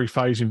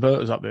 three-phase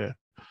inverters up there.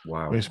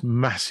 Wow. I mean, it's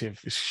massive.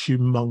 It's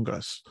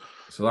humongous.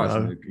 So that's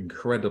an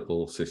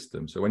incredible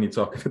system. So when you're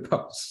talking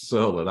about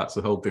solar, that's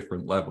a whole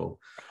different level.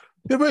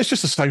 Yeah, but it's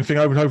just the same thing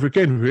over and over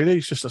again, really.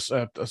 It's just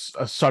a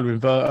solar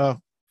inverter,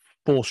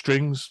 4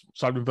 strings,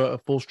 solar inverter,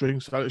 4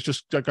 strings. So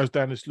it goes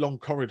down this long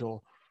corridor.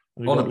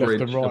 On a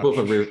bridge,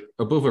 right.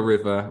 above a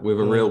river with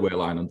a railway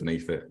line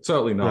underneath it.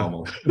 Totally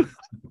normal.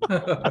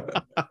 Yeah.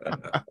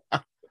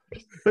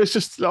 But it's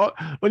just like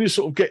when you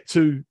sort of get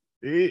to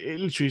it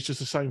literally is just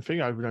the same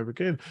thing over and over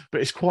again.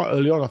 But it's quite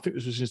early on. I think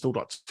this was installed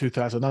like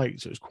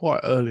 2008, so it's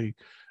quite early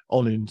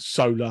on in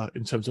solar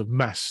in terms of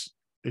mass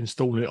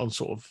installing it on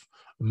sort of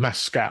mass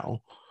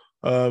scale.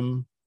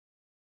 And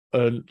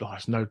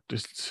there's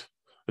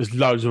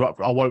loads of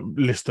I won't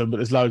list them, but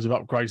there's loads of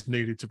upgrades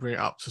needed to bring it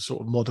up to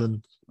sort of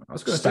modern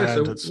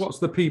standards. So what's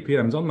the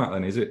PPMs on that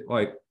then? Is it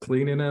like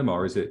cleaning them,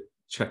 or is it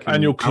checking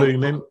annual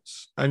cleaning,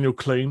 annual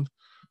clean?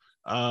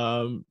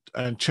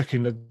 And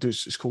checking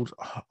it's called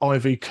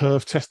IV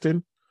curve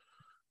testing,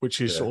 which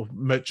is sort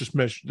of just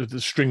measure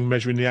the string,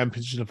 measuring the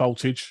ampage and the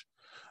voltage,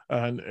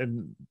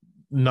 and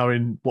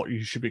knowing what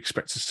you should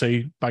expect to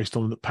see based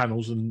on the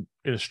panels and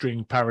in a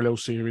string parallel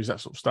series, that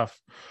sort of stuff.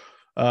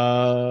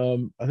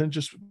 And then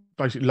just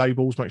basic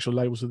labels, make sure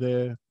labels are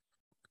there,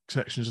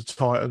 connections are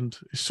tightened.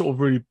 It's sort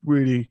of really,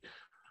 really,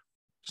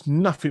 it's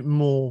nothing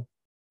more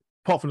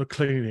apart from the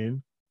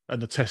cleaning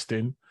and the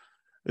testing.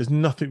 There's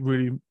nothing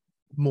really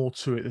more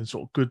to it than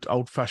sort of good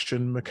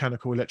old-fashioned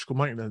mechanical electrical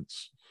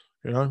maintenance,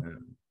 you know. Yeah.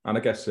 And I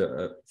guess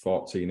at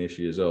 14-ish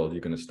years old, you're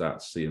going to start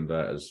to see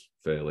inverters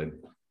failing.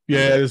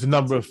 Yeah, there's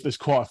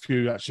quite a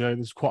few actually.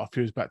 There's quite a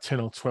few. There's about 10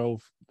 or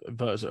 12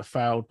 inverters that have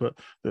failed. But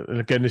and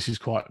again, this is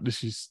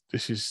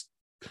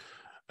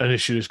an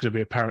issue that's going to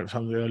be apparent for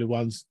some of the early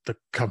ones. The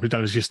company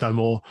don't exist no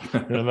more.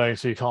 You know what I mean?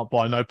 So you can't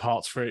buy no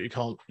parts for it. You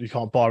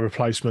can't buy a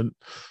replacement.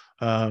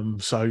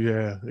 So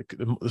yeah,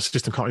 the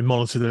system can't be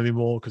monitored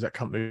anymore because that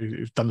company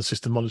who's done the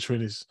system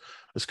monitoring is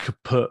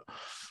kaput.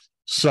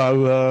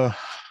 So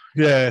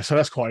yeah, so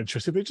that's quite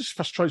interesting. But it just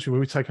frustrates me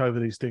when we take over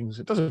these things.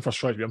 It doesn't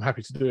frustrate me. I'm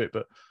happy to do it,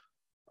 but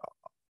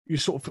you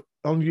sort of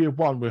on year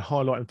one we're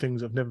highlighting things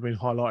that have never been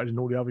highlighted in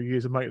all the other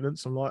years of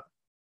maintenance. I'm like,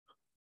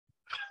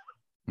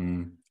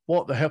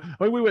 what the hell?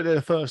 I mean, we went there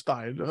the first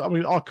day. I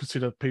mean, I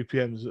consider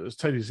PPMs, as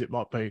tedious as it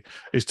might be,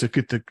 is to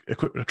get the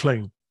equipment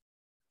clean.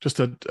 Just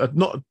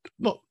not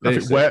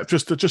nothing wet,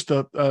 just a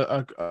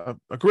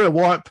gorilla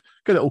wipe,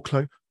 get it all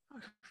clean.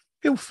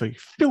 Filthy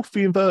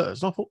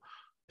inverters. And I thought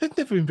they'd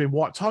never even been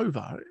wiped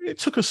over. It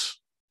took us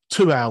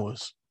 2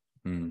 hours,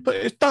 but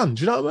it's done.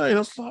 Do you know what I mean? I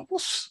was like,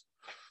 what's?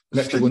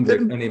 Makes you wonder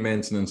if any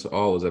maintenance at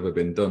all has ever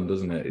been done,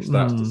 doesn't it? It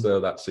starts to sow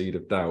that seed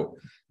of doubt.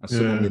 Has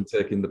someone been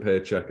taking the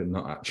paycheck and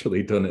not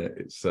actually done it?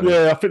 It's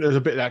yeah, I think there's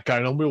a bit of that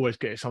going on. We always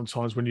get it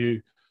sometimes when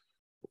you.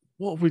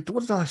 What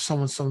did I have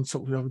someone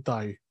talk the other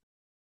day?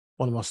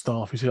 One of my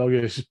staff, he said, "Oh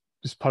yeah, this is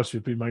supposed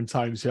to be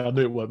maintained." He said, "I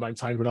knew it weren't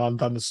maintained when I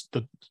undone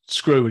the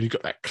screw, and you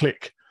got that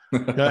click,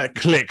 that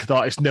click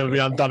that it's never been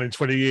undone in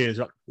 20 years."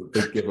 Like,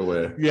 big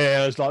giveaway.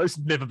 Yeah, it's like it's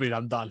never been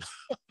undone. Do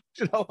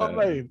you know what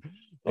I mean?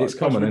 Like, it's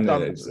common,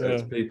 isn't it?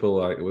 It's people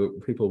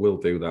will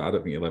do that. I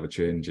don't think you'll ever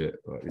change it,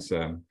 but it's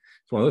one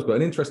of those. But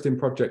an interesting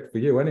project for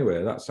you,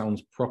 anyway. That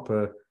sounds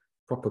proper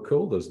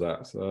cool. Does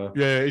that? So.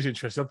 Yeah, it's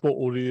interesting. I've bought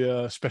all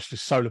the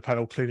specialist solar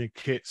panel cleaning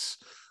kits,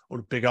 all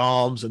the big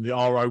arms and the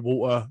RO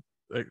water.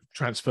 It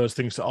transfers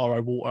things to RO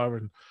water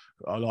and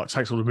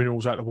takes all the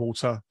minerals out of the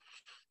water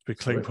to be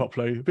cleaned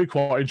properly. It'd be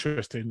quite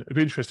interesting. It'd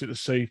be interesting to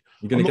see.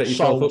 You're going to get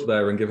yourself up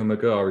there and give them a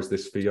go, or is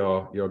this for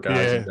your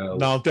guys and girls?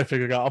 No, I'm definitely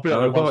going to go. I'll be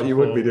I thought you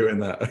would be doing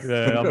that.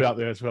 Yeah, I'll be out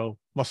there as well.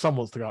 My son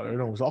wants to go out there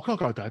and I was like, I can't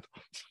go, Dad.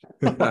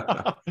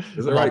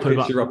 There's a right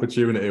picture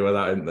opportunity with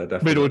that, isn't there?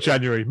 Definitely.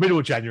 Middle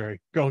of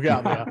January. Go and get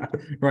out there.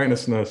 Right in a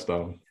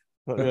snowstorm.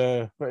 But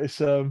yeah, but it's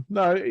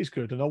no, it is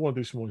good, and I want to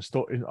do some more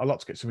installing. I like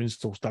to get some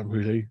installs done.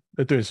 Really,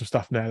 they're doing some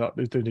stuff now. Like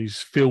they're doing these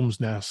films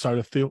now,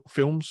 solar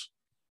films.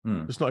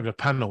 It's not even a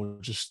panel,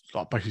 just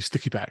like basically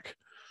sticky back.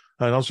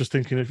 And I was just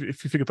thinking, if you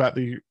think about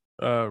the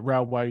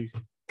railway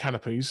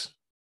canopies,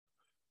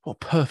 what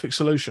a perfect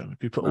solution!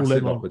 If you put all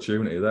them on,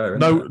 opportunity there.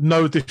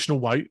 No additional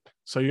weight,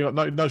 so you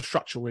got no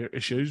structural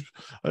issues.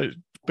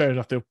 Fair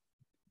enough, they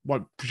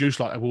won't produce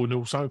like they will in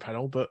all solar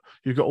panel, but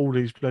you've got all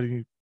these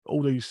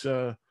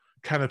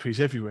canopies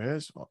everywhere.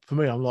 For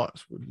me, I'm like,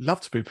 love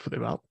to be put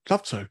them up.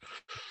 Love to.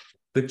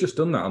 They've just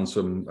done that on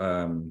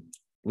some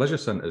leisure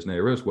centres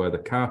near us, where the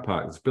car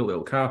park, they've built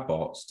little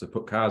carports to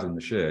put cars in the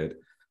shade,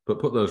 but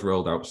put those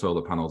rolled out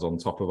solar panels on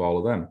top of all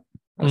of them.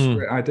 That's a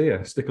great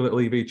idea. Stick a little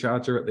EV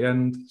charger at the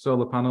end,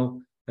 solar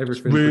panel,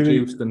 Everything's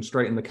reduced and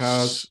straight in the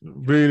cars.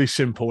 Really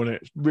simple, isn't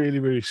it? Really,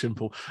 really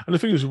simple. And the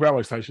thing is, with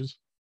railway stations,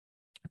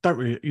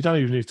 you don't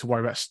even need to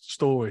worry about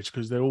storage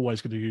because they're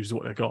always going to use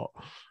what they got.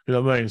 You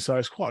know what I mean? So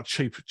it's quite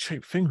a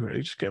cheap thing,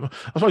 really. Just get them.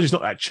 I suppose it's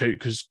not that cheap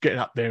because getting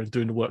up there and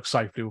doing the work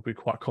safely will be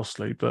quite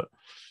costly. But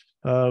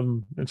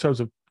in terms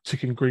of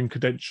ticking green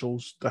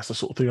credentials, that's the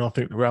sort of thing I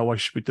think the railway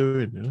should be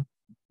doing. You know?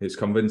 It's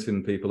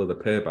convincing people of the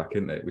payback,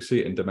 isn't it? We see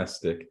it in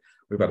domestic.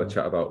 We've had a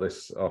chat about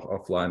this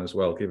offline as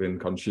well. Giving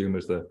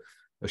consumers the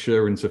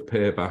assurance of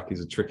payback is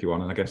a tricky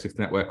one. And I guess if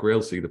Network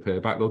Rail see the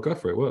payback, they'll go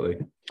for it, won't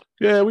they?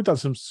 Yeah, we've done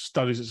some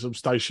studies at some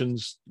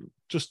stations,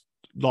 just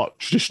like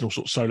traditional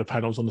sort of solar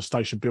panels on the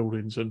station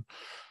buildings, and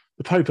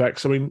the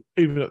paybacks. I mean,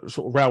 even at the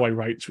sort of railway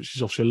rates, which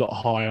is obviously a lot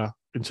higher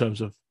in terms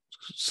of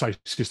safe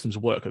systems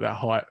of work at that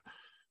height,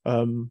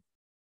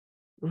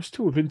 we're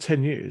still within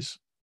 10 years.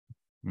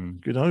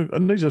 You know,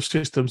 and these are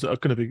systems that are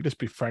going to be, let's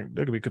be frank,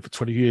 they're going to be good for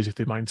 20 years if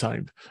they're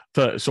maintained.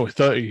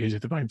 30 years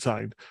if they're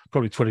maintained.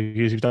 Probably 20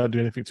 years if you don't do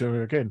anything to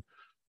them again.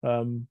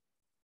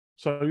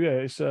 So yeah,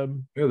 it's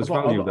there's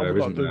value there,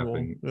 isn't there? I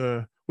think.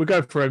 Yeah, we're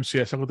going for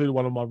MCS. I'm going to do the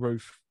one on my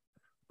roof,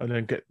 and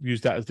then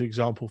use that as the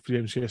example for the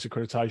MCS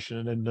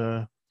accreditation,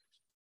 and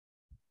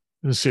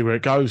then see where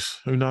it goes.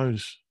 Who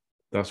knows?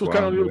 That's what's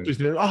going on in your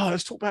business.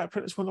 Let's talk about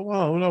Apprentice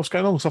 101. What's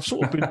going on? So I've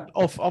sort of been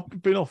off. I've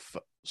been off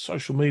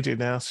social media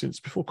now since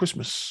before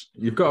Christmas.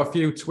 You've got a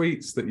few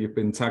tweets that you've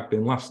been tagged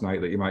in last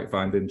night that you might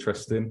find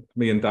interesting.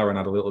 Me and Darren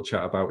had a little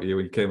chat about you.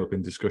 You came up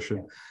in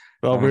discussion.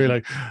 Oh,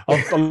 really?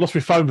 I lost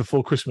my phone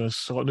before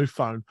Christmas. I got a new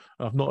phone.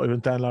 I've not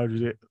even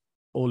downloaded it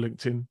or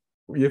LinkedIn.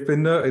 You've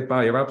been noted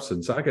by your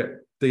absence. I get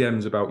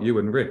DMs about you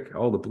and Rick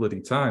all the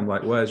bloody time.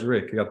 Like, where's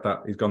Rick?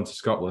 He's gone to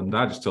Scotland.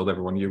 I just told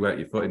everyone you hurt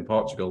your foot in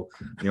Portugal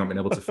and you haven't been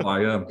able to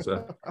fly home.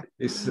 So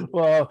it's...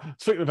 Well,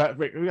 speaking about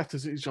Rick, we have to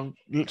see John.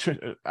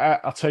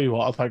 I'll tell you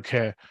what, I don't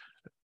care.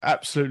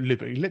 Absolute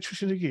liberty.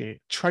 Electrician of the year,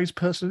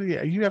 tradesperson of the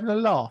year. Are you having a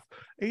laugh?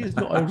 He has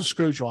not owned a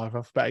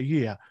screwdriver for about a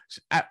year. It's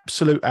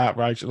absolute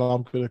outrage, and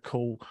I'm going to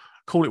call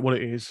it what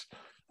it is.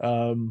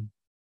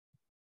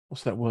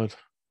 What's that word?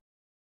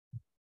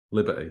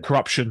 Liberty.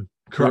 Corruption.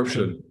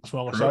 That's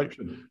what I say.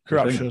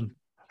 Corruption.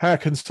 How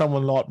can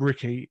someone like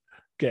Ricky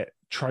get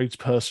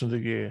tradesperson of the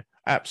year?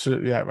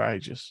 Absolutely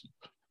outrageous.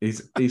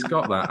 He's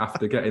got that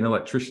after getting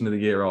electrician of the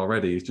year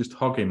already. He's just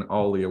hogging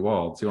all the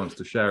awards. He wants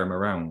to share them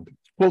around.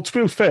 Well,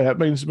 to be fair,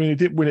 he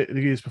didn't win it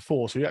the years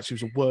before, so he actually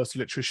was a worse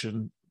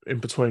electrician in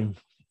between.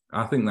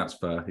 I think that's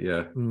fair,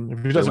 yeah.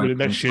 If he doesn't win it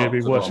next year, he'll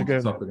be worse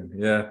again.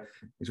 Yeah,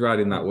 he's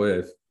riding that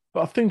wave.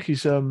 But I think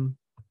he's, I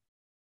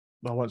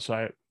won't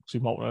say it because he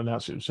might want to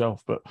announce it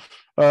himself, but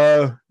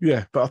but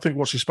I think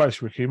watch his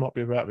space, Ricky. He might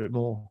be about a bit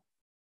more,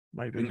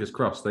 maybe. Fingers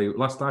crossed.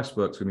 Last I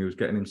spoke to him, he was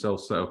getting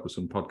himself set up with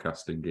some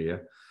podcasting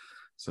gear,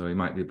 so he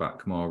might be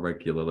back more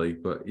regularly.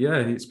 But yeah,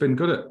 it's been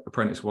good at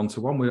Apprentice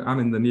 1-to-1. I'm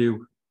in the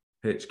new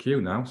HQ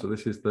now, so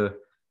this is the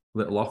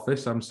little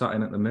office I'm sat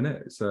in at the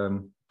minute. It's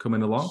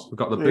coming along. We've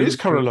got the booth. It's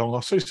coming along. I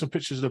see some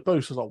pictures of the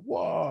booth. I was like,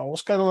 wow,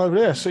 what's going on over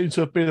there? Seems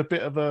to have been a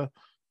bit of a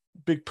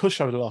big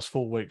push over the last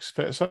 4 weeks.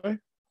 Fair to say?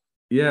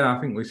 Yeah,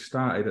 I think we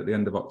started at the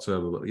end of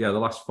October, but yeah, the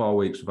last 4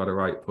 weeks we've had a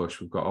right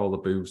push. We've got all the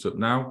booths up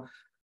now.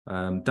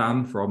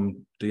 Dan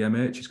from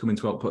DMH is coming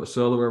to help put a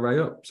solar array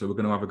up, so we're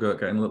going to have a go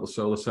at getting a little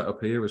solar set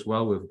up here as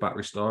well with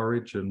battery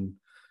storage and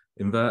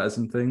inverters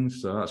and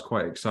things. So that's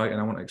quite exciting.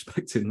 I wasn't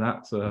expecting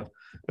that. So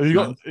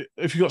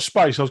if you got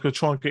space, I was going to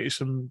try and get you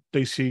some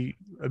DC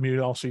immune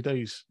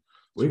RCDs.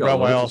 We got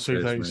railway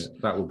RCDs. Space,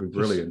 that would be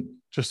brilliant.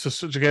 Just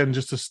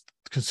to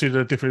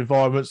consider different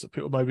environments that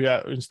people may be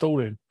out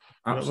installing.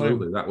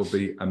 Absolutely, that would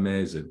be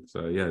amazing.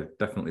 So yeah,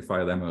 definitely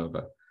fire them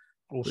over.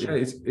 Awesome.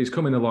 Yeah, it's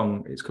coming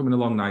along. It's coming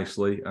along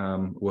nicely.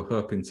 We're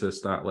hoping to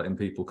start letting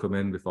people come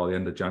in before the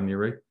end of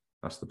January.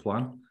 That's the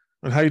plan.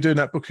 And how are you doing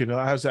that booking?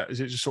 How's that? Is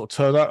it just sort of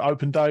turn up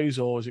open days,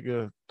 or is it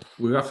good?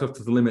 We have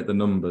to limit the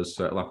numbers,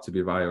 so it'll have to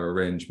be via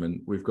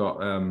arrangement. We've got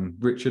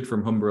Richard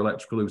from Humber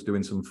Electrical who's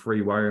doing some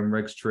free wiring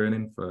regs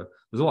training for.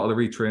 There's a lot of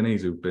the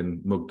retrainees who've been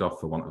mugged off,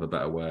 for want of a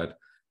better word,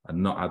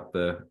 and not had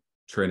the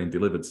training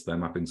delivered to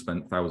them, having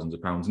spent thousands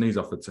of pounds, and he's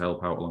offered to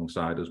help out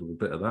alongside us with a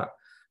bit of that.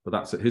 But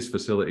that's at his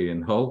facility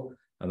in Hull.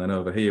 And then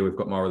over here, we've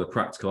got more of the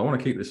practical. I want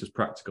to keep this as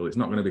practical. It's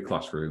not going to be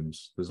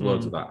classrooms. There's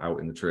loads of that out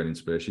in the training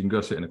space. You can go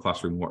sit in a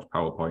classroom and watch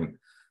PowerPoint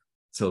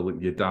till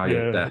you die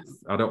of death.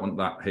 I don't want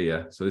that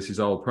here. So this is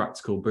all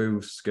practical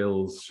booths,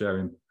 skills,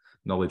 sharing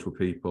knowledge with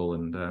people,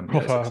 and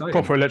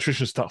proper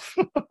electrician stuff.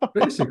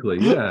 Basically,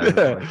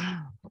 yeah.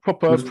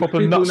 Proper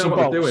nuts and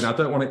bolts. Doing. I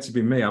don't want it to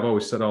be me. I've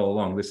always said all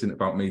along, this isn't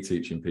about me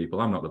teaching people.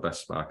 I'm not the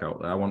best spark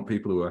out there. I want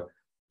people who are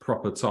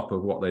proper top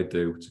of what they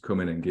do to come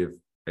in and give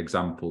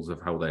examples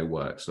of how they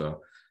work. So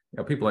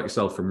people like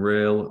yourself from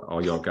Rail,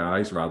 or your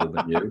guys rather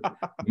than you,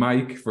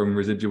 Mike from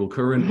Residual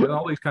Current,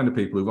 all these kind of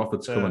people who've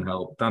offered to come and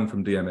help. Dan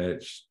from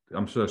DMH,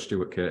 I'm sure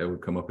Stuart Cater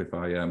would come up if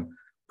I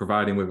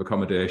provide him with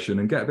accommodation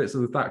and get bits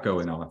of that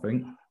going on, I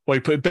think. Well,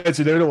 you put beds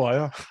in there, do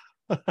I?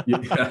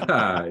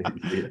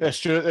 Yeah.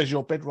 Stuart, there's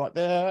your bed right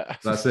there.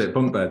 That's it,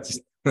 bunk beds.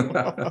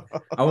 I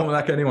won't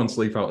let anyone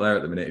sleep out there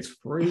at the minute. It's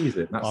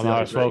freezing. That's I the know,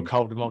 other it's well thing.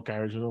 cold in my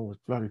garage and all.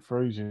 It's bloody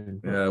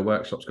freezing. Yeah,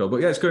 workshop's cold.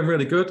 But yeah, it's going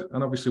really good.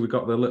 And obviously we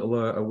got the little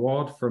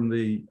award from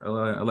the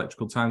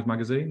Electrical Times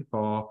magazine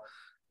for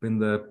being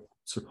the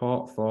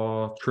support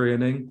for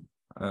training.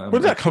 Where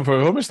did that come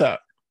from? I missed that.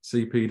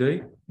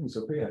 CPD. It's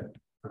up here.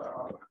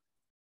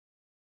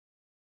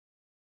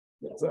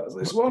 Yes, that's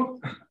this one.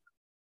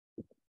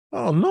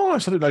 Oh,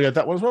 nice. I didn't know you had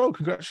that one as well.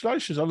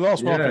 Congratulations. The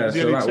last one, I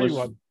think, was the LET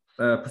one.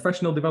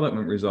 Professional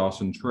development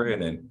resource and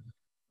training.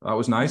 That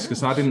was nice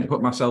because I didn't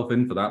put myself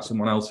in for that.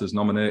 Someone else has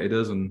nominated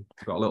us and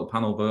got a little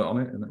panel vote on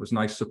it, and it was a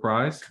nice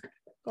surprise.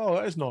 Oh,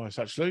 that is nice,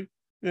 actually.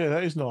 Yeah,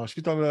 that is nice.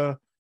 You've done a.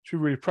 Should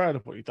be really proud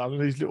of what you've done.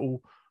 And these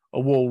little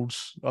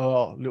awards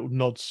are little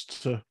nods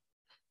to.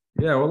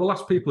 Yeah, well, the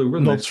last people who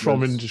run nods this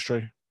from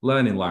industry.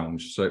 Learning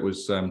Lounge. So it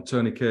was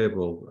Tony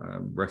Cable,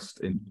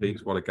 rest in peace.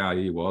 What a guy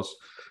he was.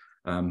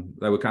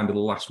 They were kind of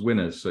the last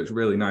winners, so it's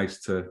really nice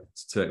to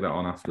take that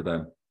on after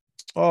them.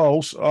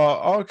 Oh,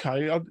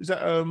 okay. Is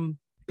that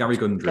Gary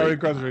Gundry? Gary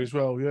Gundry as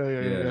well.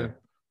 Yeah.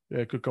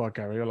 Good guy,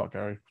 Gary. I like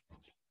Gary.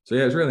 So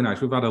yeah, it's really nice.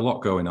 We've had a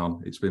lot going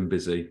on. It's been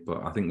busy,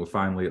 but I think we're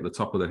finally at the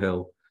top of the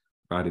hill,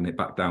 riding it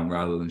back down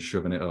rather than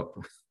shoving it up.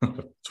 So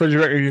when do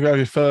you reckon you have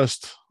your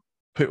first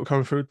people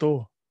coming through the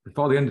door?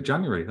 Before the end of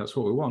January. That's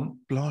what we want.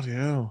 Bloody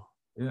hell.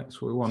 Yeah,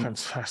 that's what we want.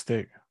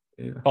 Fantastic.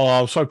 Yeah. Oh,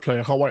 I'm so pleased.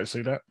 I can't wait to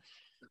see that.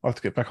 I have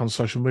to get back on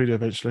social media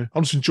eventually.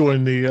 I'm just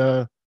enjoying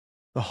the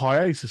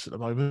hiatus at the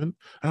moment. And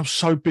I'm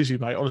so busy,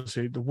 mate.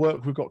 Honestly, the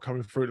work we've got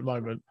coming through at the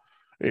moment,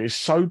 it is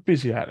so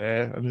busy out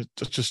there. And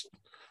it's just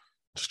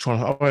trying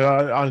to...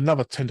 I had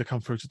another tender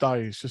come through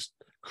today. It's just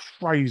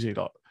crazy.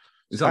 Like,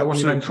 is that the one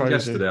you mentioned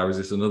yesterday, or is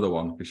this another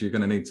one? Because you're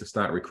going to need to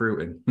start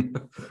recruiting.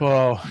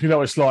 Well, you know,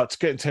 it's like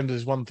getting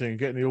tenders is one thing,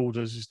 getting the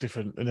orders is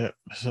different, isn't it?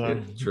 So yeah,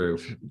 true.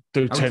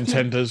 Do 10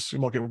 tenders, you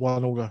might get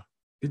one order.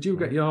 Did you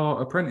get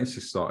your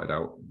apprentices started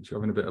out? You were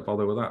having a bit of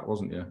bother with that,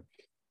 wasn't you?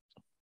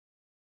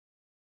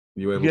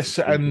 Yes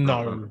and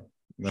no.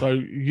 So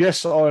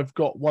yes, I've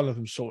got one of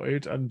them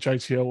sorted, and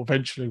JTL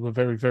eventually were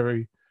very,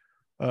 very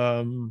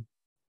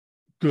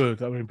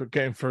good. I mean, but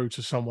getting through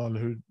to someone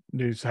who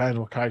needs to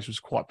handle a case was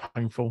quite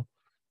painful.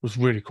 Was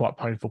really quite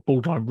painful,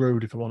 borderline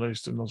rude, if I'm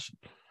honest, and I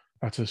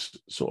had to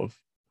sort of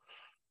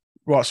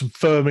write some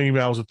firm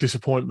emails of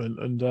disappointment.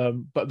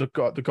 And but the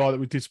guy that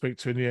we did speak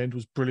to in the end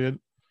was brilliant.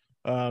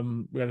 We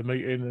had a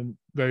meeting and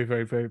very,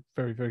 very, very,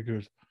 very, very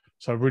good.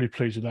 So really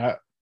pleased with that.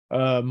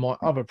 My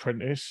other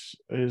apprentice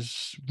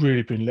has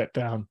really been let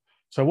down.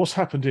 So what's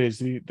happened is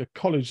the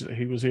college that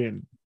he was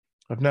in,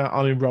 I've now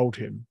unenrolled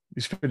him.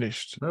 He's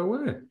finished. No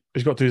way.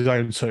 He's got to do his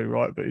own too,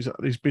 right? But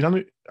he's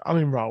been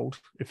unenrolled,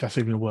 if that's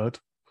even a word.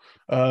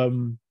 They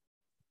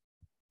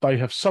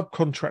have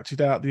subcontracted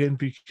out the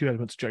NVQ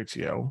element to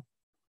JTL.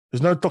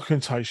 There's no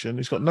documentation.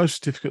 He's got no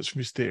certificates from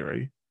his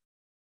theory.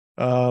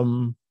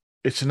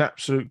 It's an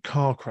absolute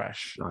car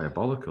crash.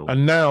 Diabolical.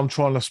 And now I'm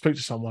trying to speak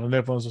to someone, and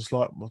everyone's just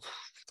like, well,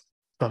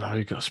 I don't know who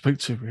you've got to speak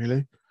to,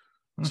 really.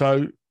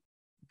 So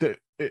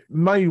it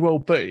may well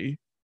be,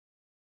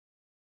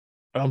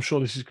 and I'm sure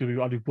this is going to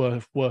be only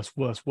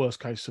worst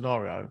case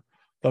scenario.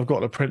 They've got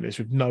an apprentice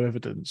with no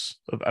evidence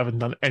of having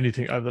done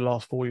anything over the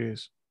last 4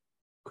 years.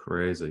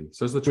 Crazy.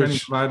 So has the training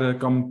provider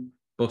gone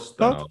bust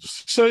then? No,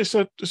 so it's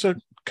a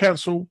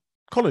council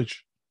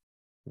college.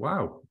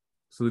 Wow.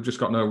 So they've just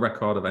got no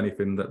record of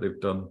anything that they've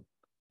done.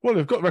 Well,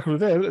 they've got a record of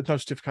there, but no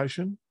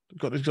certification.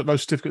 They've got no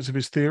certificates of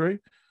his theory.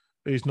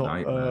 He's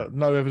not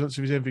no evidence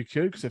of his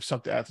NVQ because they've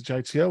subbed it out to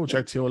JTL.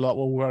 JTL are like,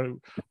 well,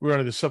 we're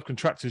only the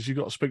subcontractors. You've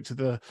got to speak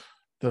to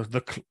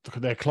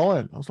their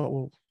client. I was like,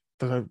 well,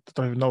 they don't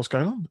even know what's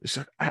going on. It's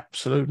an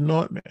absolute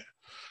nightmare.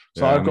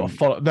 So I've got to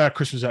follow. Now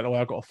Christmas out the way,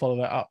 I've got to follow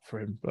that up for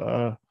him.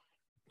 But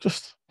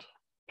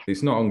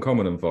it's not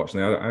uncommon,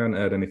 unfortunately. I haven't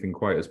heard anything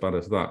quite as bad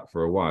as that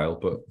for a while,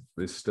 but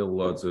there's still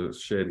loads of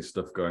shady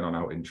stuff going on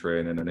out in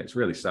training, and it's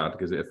really sad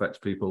because it affects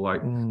people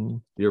like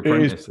your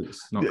apprentice.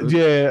 It's not good.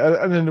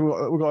 Yeah, and then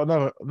we've got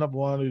another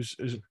one who's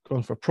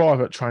gone for a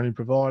private training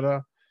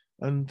provider,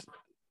 and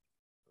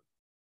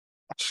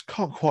I just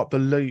can't quite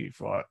believe,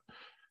 right?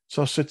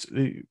 So I said,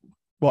 it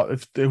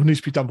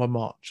needs to be done by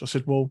March. I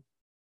said, well,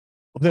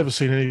 I've never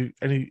seen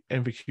any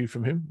MVQ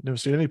from him. Never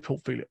seen any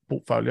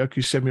portfolio. Can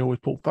you send me all his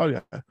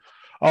portfolio?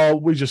 Oh,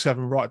 we just have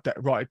him write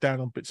it down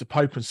on bits of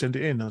paper and send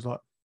it in. I was like,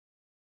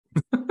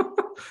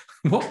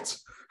 what?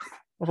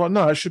 I was like,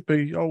 no, it should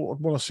be. I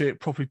want to see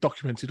it properly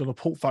documented on a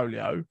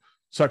portfolio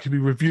so it can be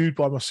reviewed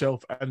by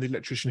myself and the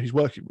electrician he's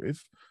working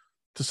with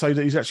to say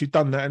that he's actually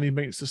done that and he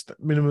meets the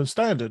minimum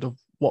standard of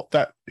what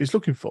that is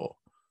looking for.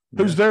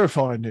 Yeah. Who's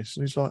verifying this?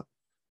 And he's like,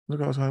 the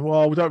guy's going,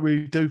 well, we don't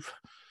really do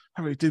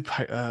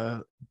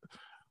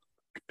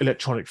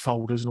electronic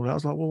folders and all that. I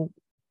was like, well,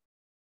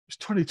 it's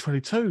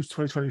 2022, it's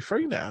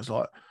 2023 now. I was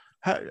like,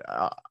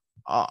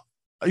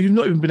 you've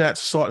not even been out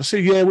to site and see,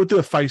 yeah, we'll do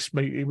a face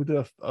meeting, we'll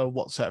do a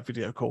WhatsApp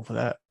video call for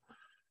that.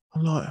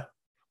 I'm like,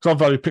 because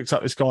I've only picked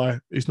up this guy,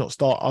 he's not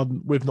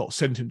we've not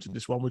sent him to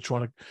this one. We're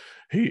trying to,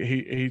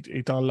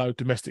 he done a load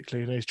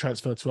domestically and he's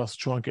transferred to us to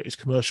try and get his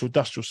commercial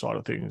industrial side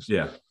of things.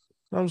 Yeah.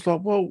 And I was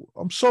like, well,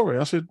 I'm sorry.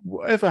 I said,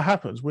 whatever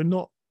happens, we're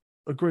not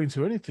agreeing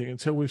to anything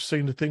until we've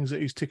seen the things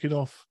that he's ticking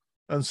off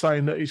and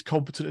saying that he's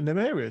competent in them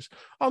areas.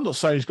 I'm not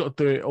saying he's got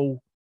to do it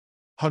all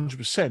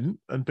 100%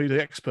 and be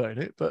the expert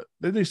in it, but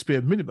there needs to be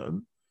a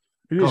minimum.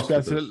 He needs to be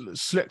able to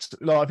select,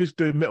 like if he's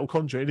doing metal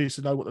conduit, he needs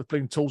to know what the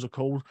bling tools are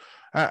called,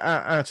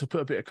 how to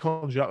put a bit of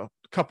conduit up,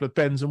 a couple of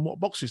bends and what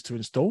boxes to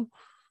install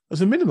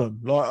as a minimum.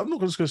 Like, I'm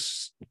not just going to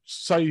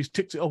say he's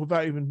ticked it off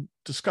without even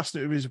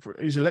discussing it with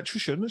his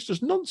electrician. It's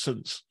just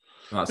nonsense.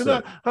 That's it.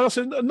 And I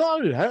said, not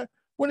only that,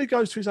 when he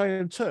goes to his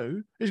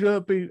AM2, he's going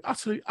to be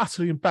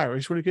utterly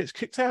embarrassed when he gets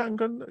kicked out and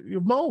going,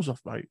 you're miles off,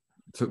 mate.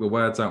 Took the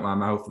words out of my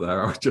mouth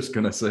there. I was just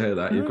going to say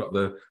that. You've got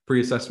the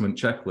pre-assessment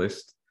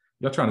checklist.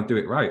 You're trying to do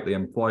it right. The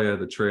employer,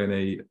 the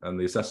trainee, and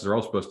the assessors are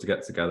all supposed to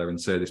get together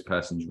and say this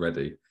person's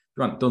ready. If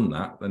you haven't done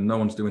that, then no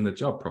one's doing the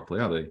job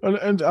properly, are they?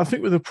 And I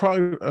think with the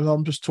pro, and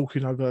I'm just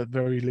talking over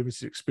very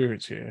limited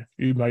experience here,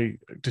 you may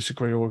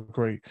disagree or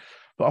agree,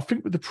 but I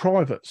think with the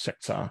private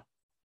sector,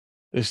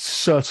 there's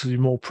certainly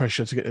more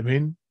pressure to get them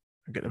in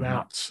and get them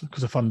out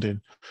because of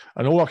funding.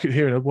 And all I keep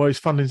hearing, well, his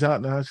funding's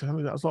out now.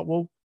 I was like,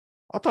 well,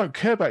 I don't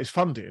care about his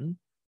funding.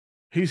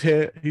 He's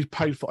here. He's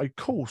paid for a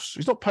course.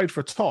 He's not paid for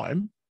a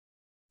time.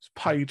 He's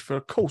paid for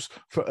a course,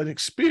 for an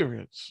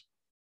experience.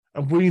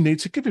 And we need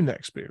to give him that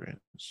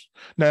experience.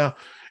 Now,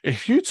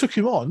 if you took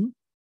him on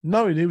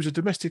knowing he was a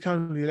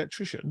domestic-only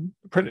electrician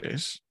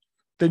apprentice,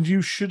 then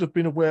you should have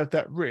been aware of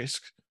that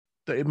risk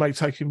that it may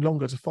take him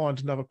longer to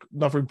find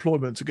another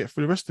employment to get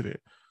through the rest of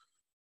it.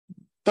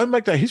 Don't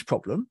make that his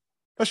problem.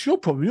 That's your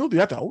problem. You're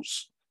the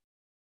adults.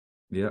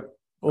 Yeah.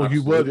 Or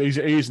absolutely.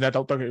 He is an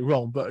adult, don't get me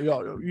wrong, but you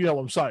know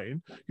what I'm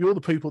saying. You're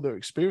the people that are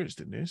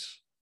experienced in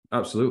this.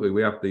 Absolutely.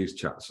 We have these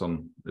chats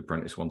on the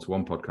Apprentice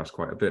One-to-One podcast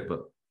quite a bit,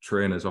 but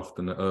trainers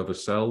often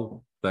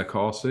oversell their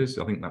courses.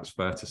 I think that's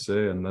fair to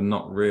say, and they're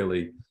not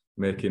really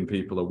making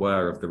people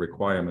aware of the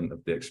requirement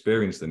of the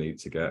experience they need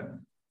to get.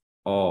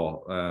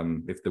 Or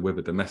if they're with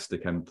a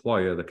domestic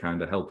employer, they're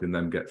kind of helping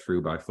them get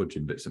through by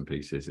fudging bits and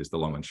pieces is the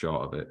long and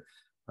short of it.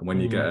 And when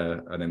you get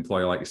an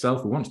employer like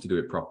yourself who wants to do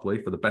it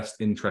properly for the best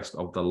interest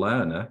of the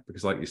learner,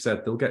 because like you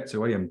said, they'll get to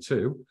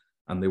AM2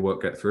 and they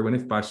won't get through. And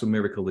if by some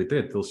miracle they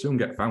did, they'll soon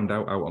get found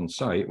out on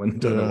site when they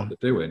don't know what they're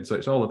doing. So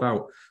it's all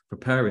about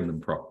preparing them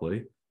properly.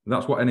 And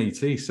that's what NET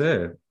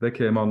say. They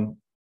came on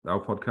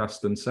our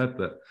podcast and said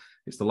that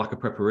it's the lack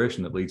of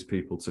preparation that leads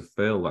people to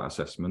fail that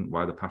assessment,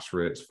 why the pass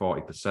rate's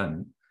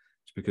 40%.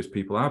 It's because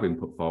people are being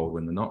put forward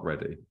when they're not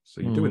ready. So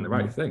you're doing the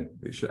right thing.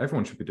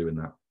 Everyone should be doing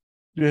that.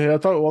 Yeah, I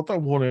don't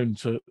want him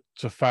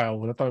to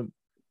fail, and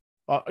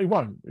he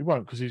won't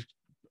because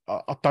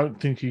I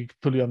don't think he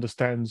fully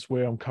understands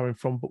where I'm coming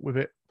from, but with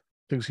it,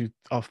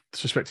 I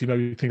suspect he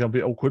maybe think I'm a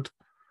bit awkward.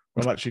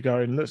 I'm actually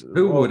going.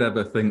 Who would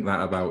ever think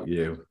that about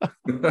you?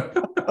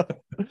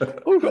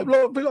 We've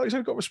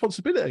got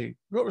responsibility.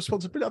 We've got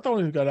responsibility. I don't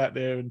want him to go out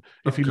there and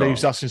if he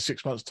leaves us in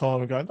 6 months'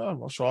 time and go, no,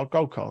 I'm sure I've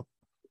gold card.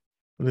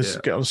 And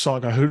just get on the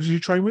side and go, who did you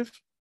train with?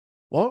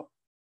 What?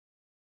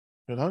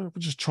 You know,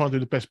 we just try and do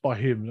the best by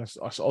him.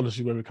 That's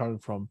honestly where we're coming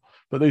from.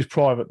 But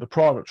the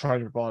private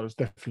training providers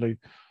definitely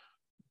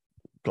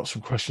got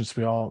some questions to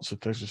be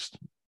answered. They just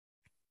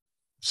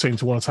seem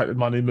to want to take the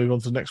money and move on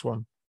to the next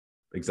one.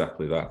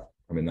 Exactly that.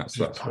 I mean, that's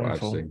what I've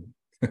seen.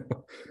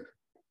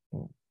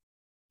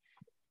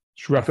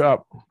 Should we wrap it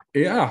up?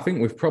 Yeah, I think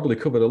we've probably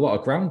covered a lot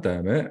of ground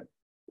there, mate.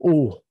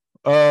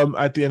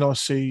 I had the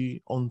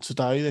NIC on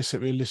today. They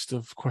sent me a list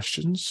of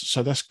questions,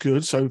 so that's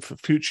good. So for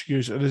future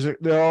use,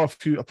 there are a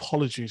few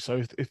apologies.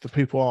 So if the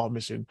people are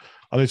missing,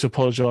 I need to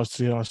apologise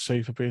to the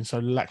NIC for being so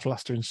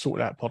lackluster in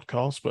sorting out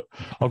podcasts. But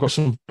I've got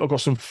some.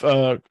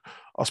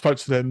 I spoke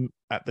to them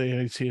at the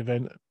NET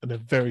event, and they're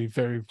very,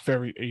 very,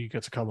 very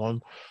eager to come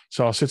on.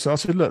 So I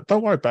said, look,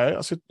 don't worry about it.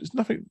 I said, it's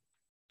nothing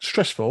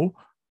stressful.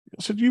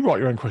 I said, you write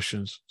your own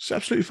questions. It's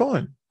absolutely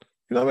fine.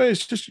 You know what I mean?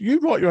 It's just you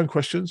write your own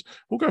questions.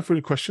 We'll go through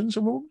the questions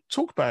and we'll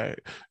talk about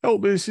it.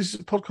 This is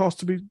a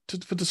podcast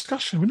for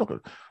discussion. We're not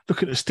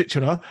looking at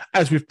stitching her,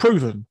 as we've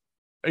proven.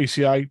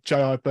 ECA,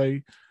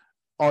 JIB,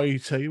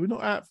 IET.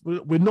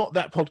 We're not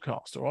that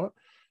podcast, all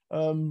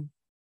right?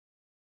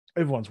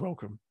 Everyone's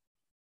welcome.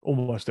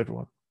 Almost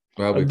everyone.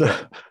 Well,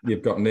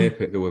 you've got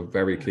NAPIT who are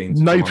very keen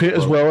to NAPIT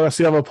as well. That's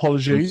the other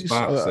apologies.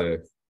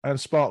 And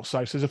Spark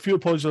Safe. So there's a few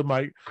apologies to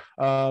make.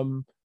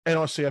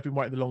 NIC have been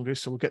waiting the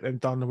longest, so we'll get them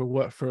done and we'll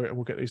work through it and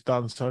we'll get these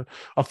done. So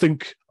I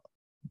think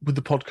with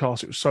the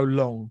podcast, it was so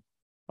long.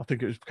 I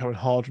think it was becoming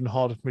harder and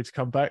harder for me to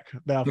come back.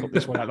 Now I've got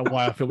this one out of the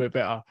way, I feel a bit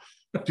better.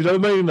 Do you know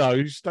what I mean? No,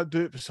 you just don't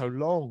do it for so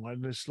long.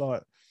 And it's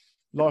like,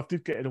 life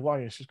did get in the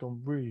way. It's just gone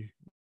really,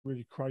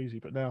 really crazy.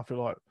 But now I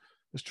feel like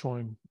let's try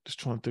and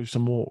do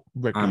some more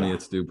regular. I'm here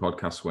to do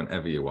podcasts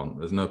whenever you want.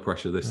 There's no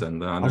pressure this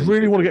end. I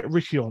really want to get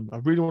Ricky on.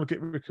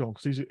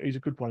 Because he's a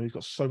good one. He's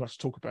got so much to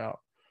talk about.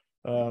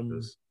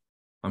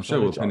 I'm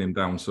sure we'll pin him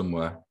down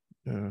somewhere.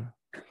 Yeah.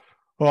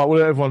 All right.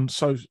 Well, everyone,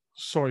 so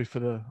sorry for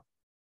the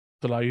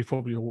delay. You've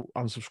probably all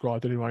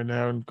unsubscribed anyway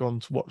now and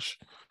gone to watch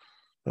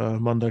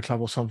Monday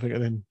Club or something,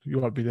 and then you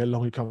won't be there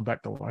long. You come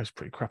back. Don't worry, it's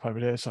pretty crap over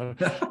there. So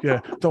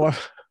yeah, don't worry.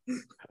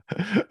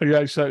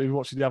 Yeah, certainly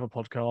watching the other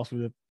podcast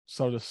with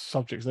some of the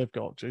subjects they've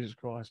got. Jesus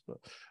Christ! But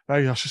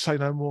hey, I should say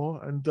no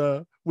more,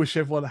 and wish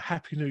everyone a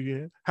happy New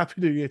Year.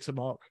 Happy New Year to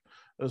Mark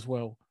as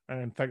well,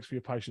 and thanks for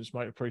your patience,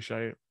 mate.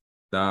 Appreciate it.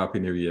 Happy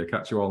New Year.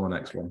 Catch you all on the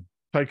next one.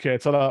 Take care.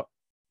 Ta-da.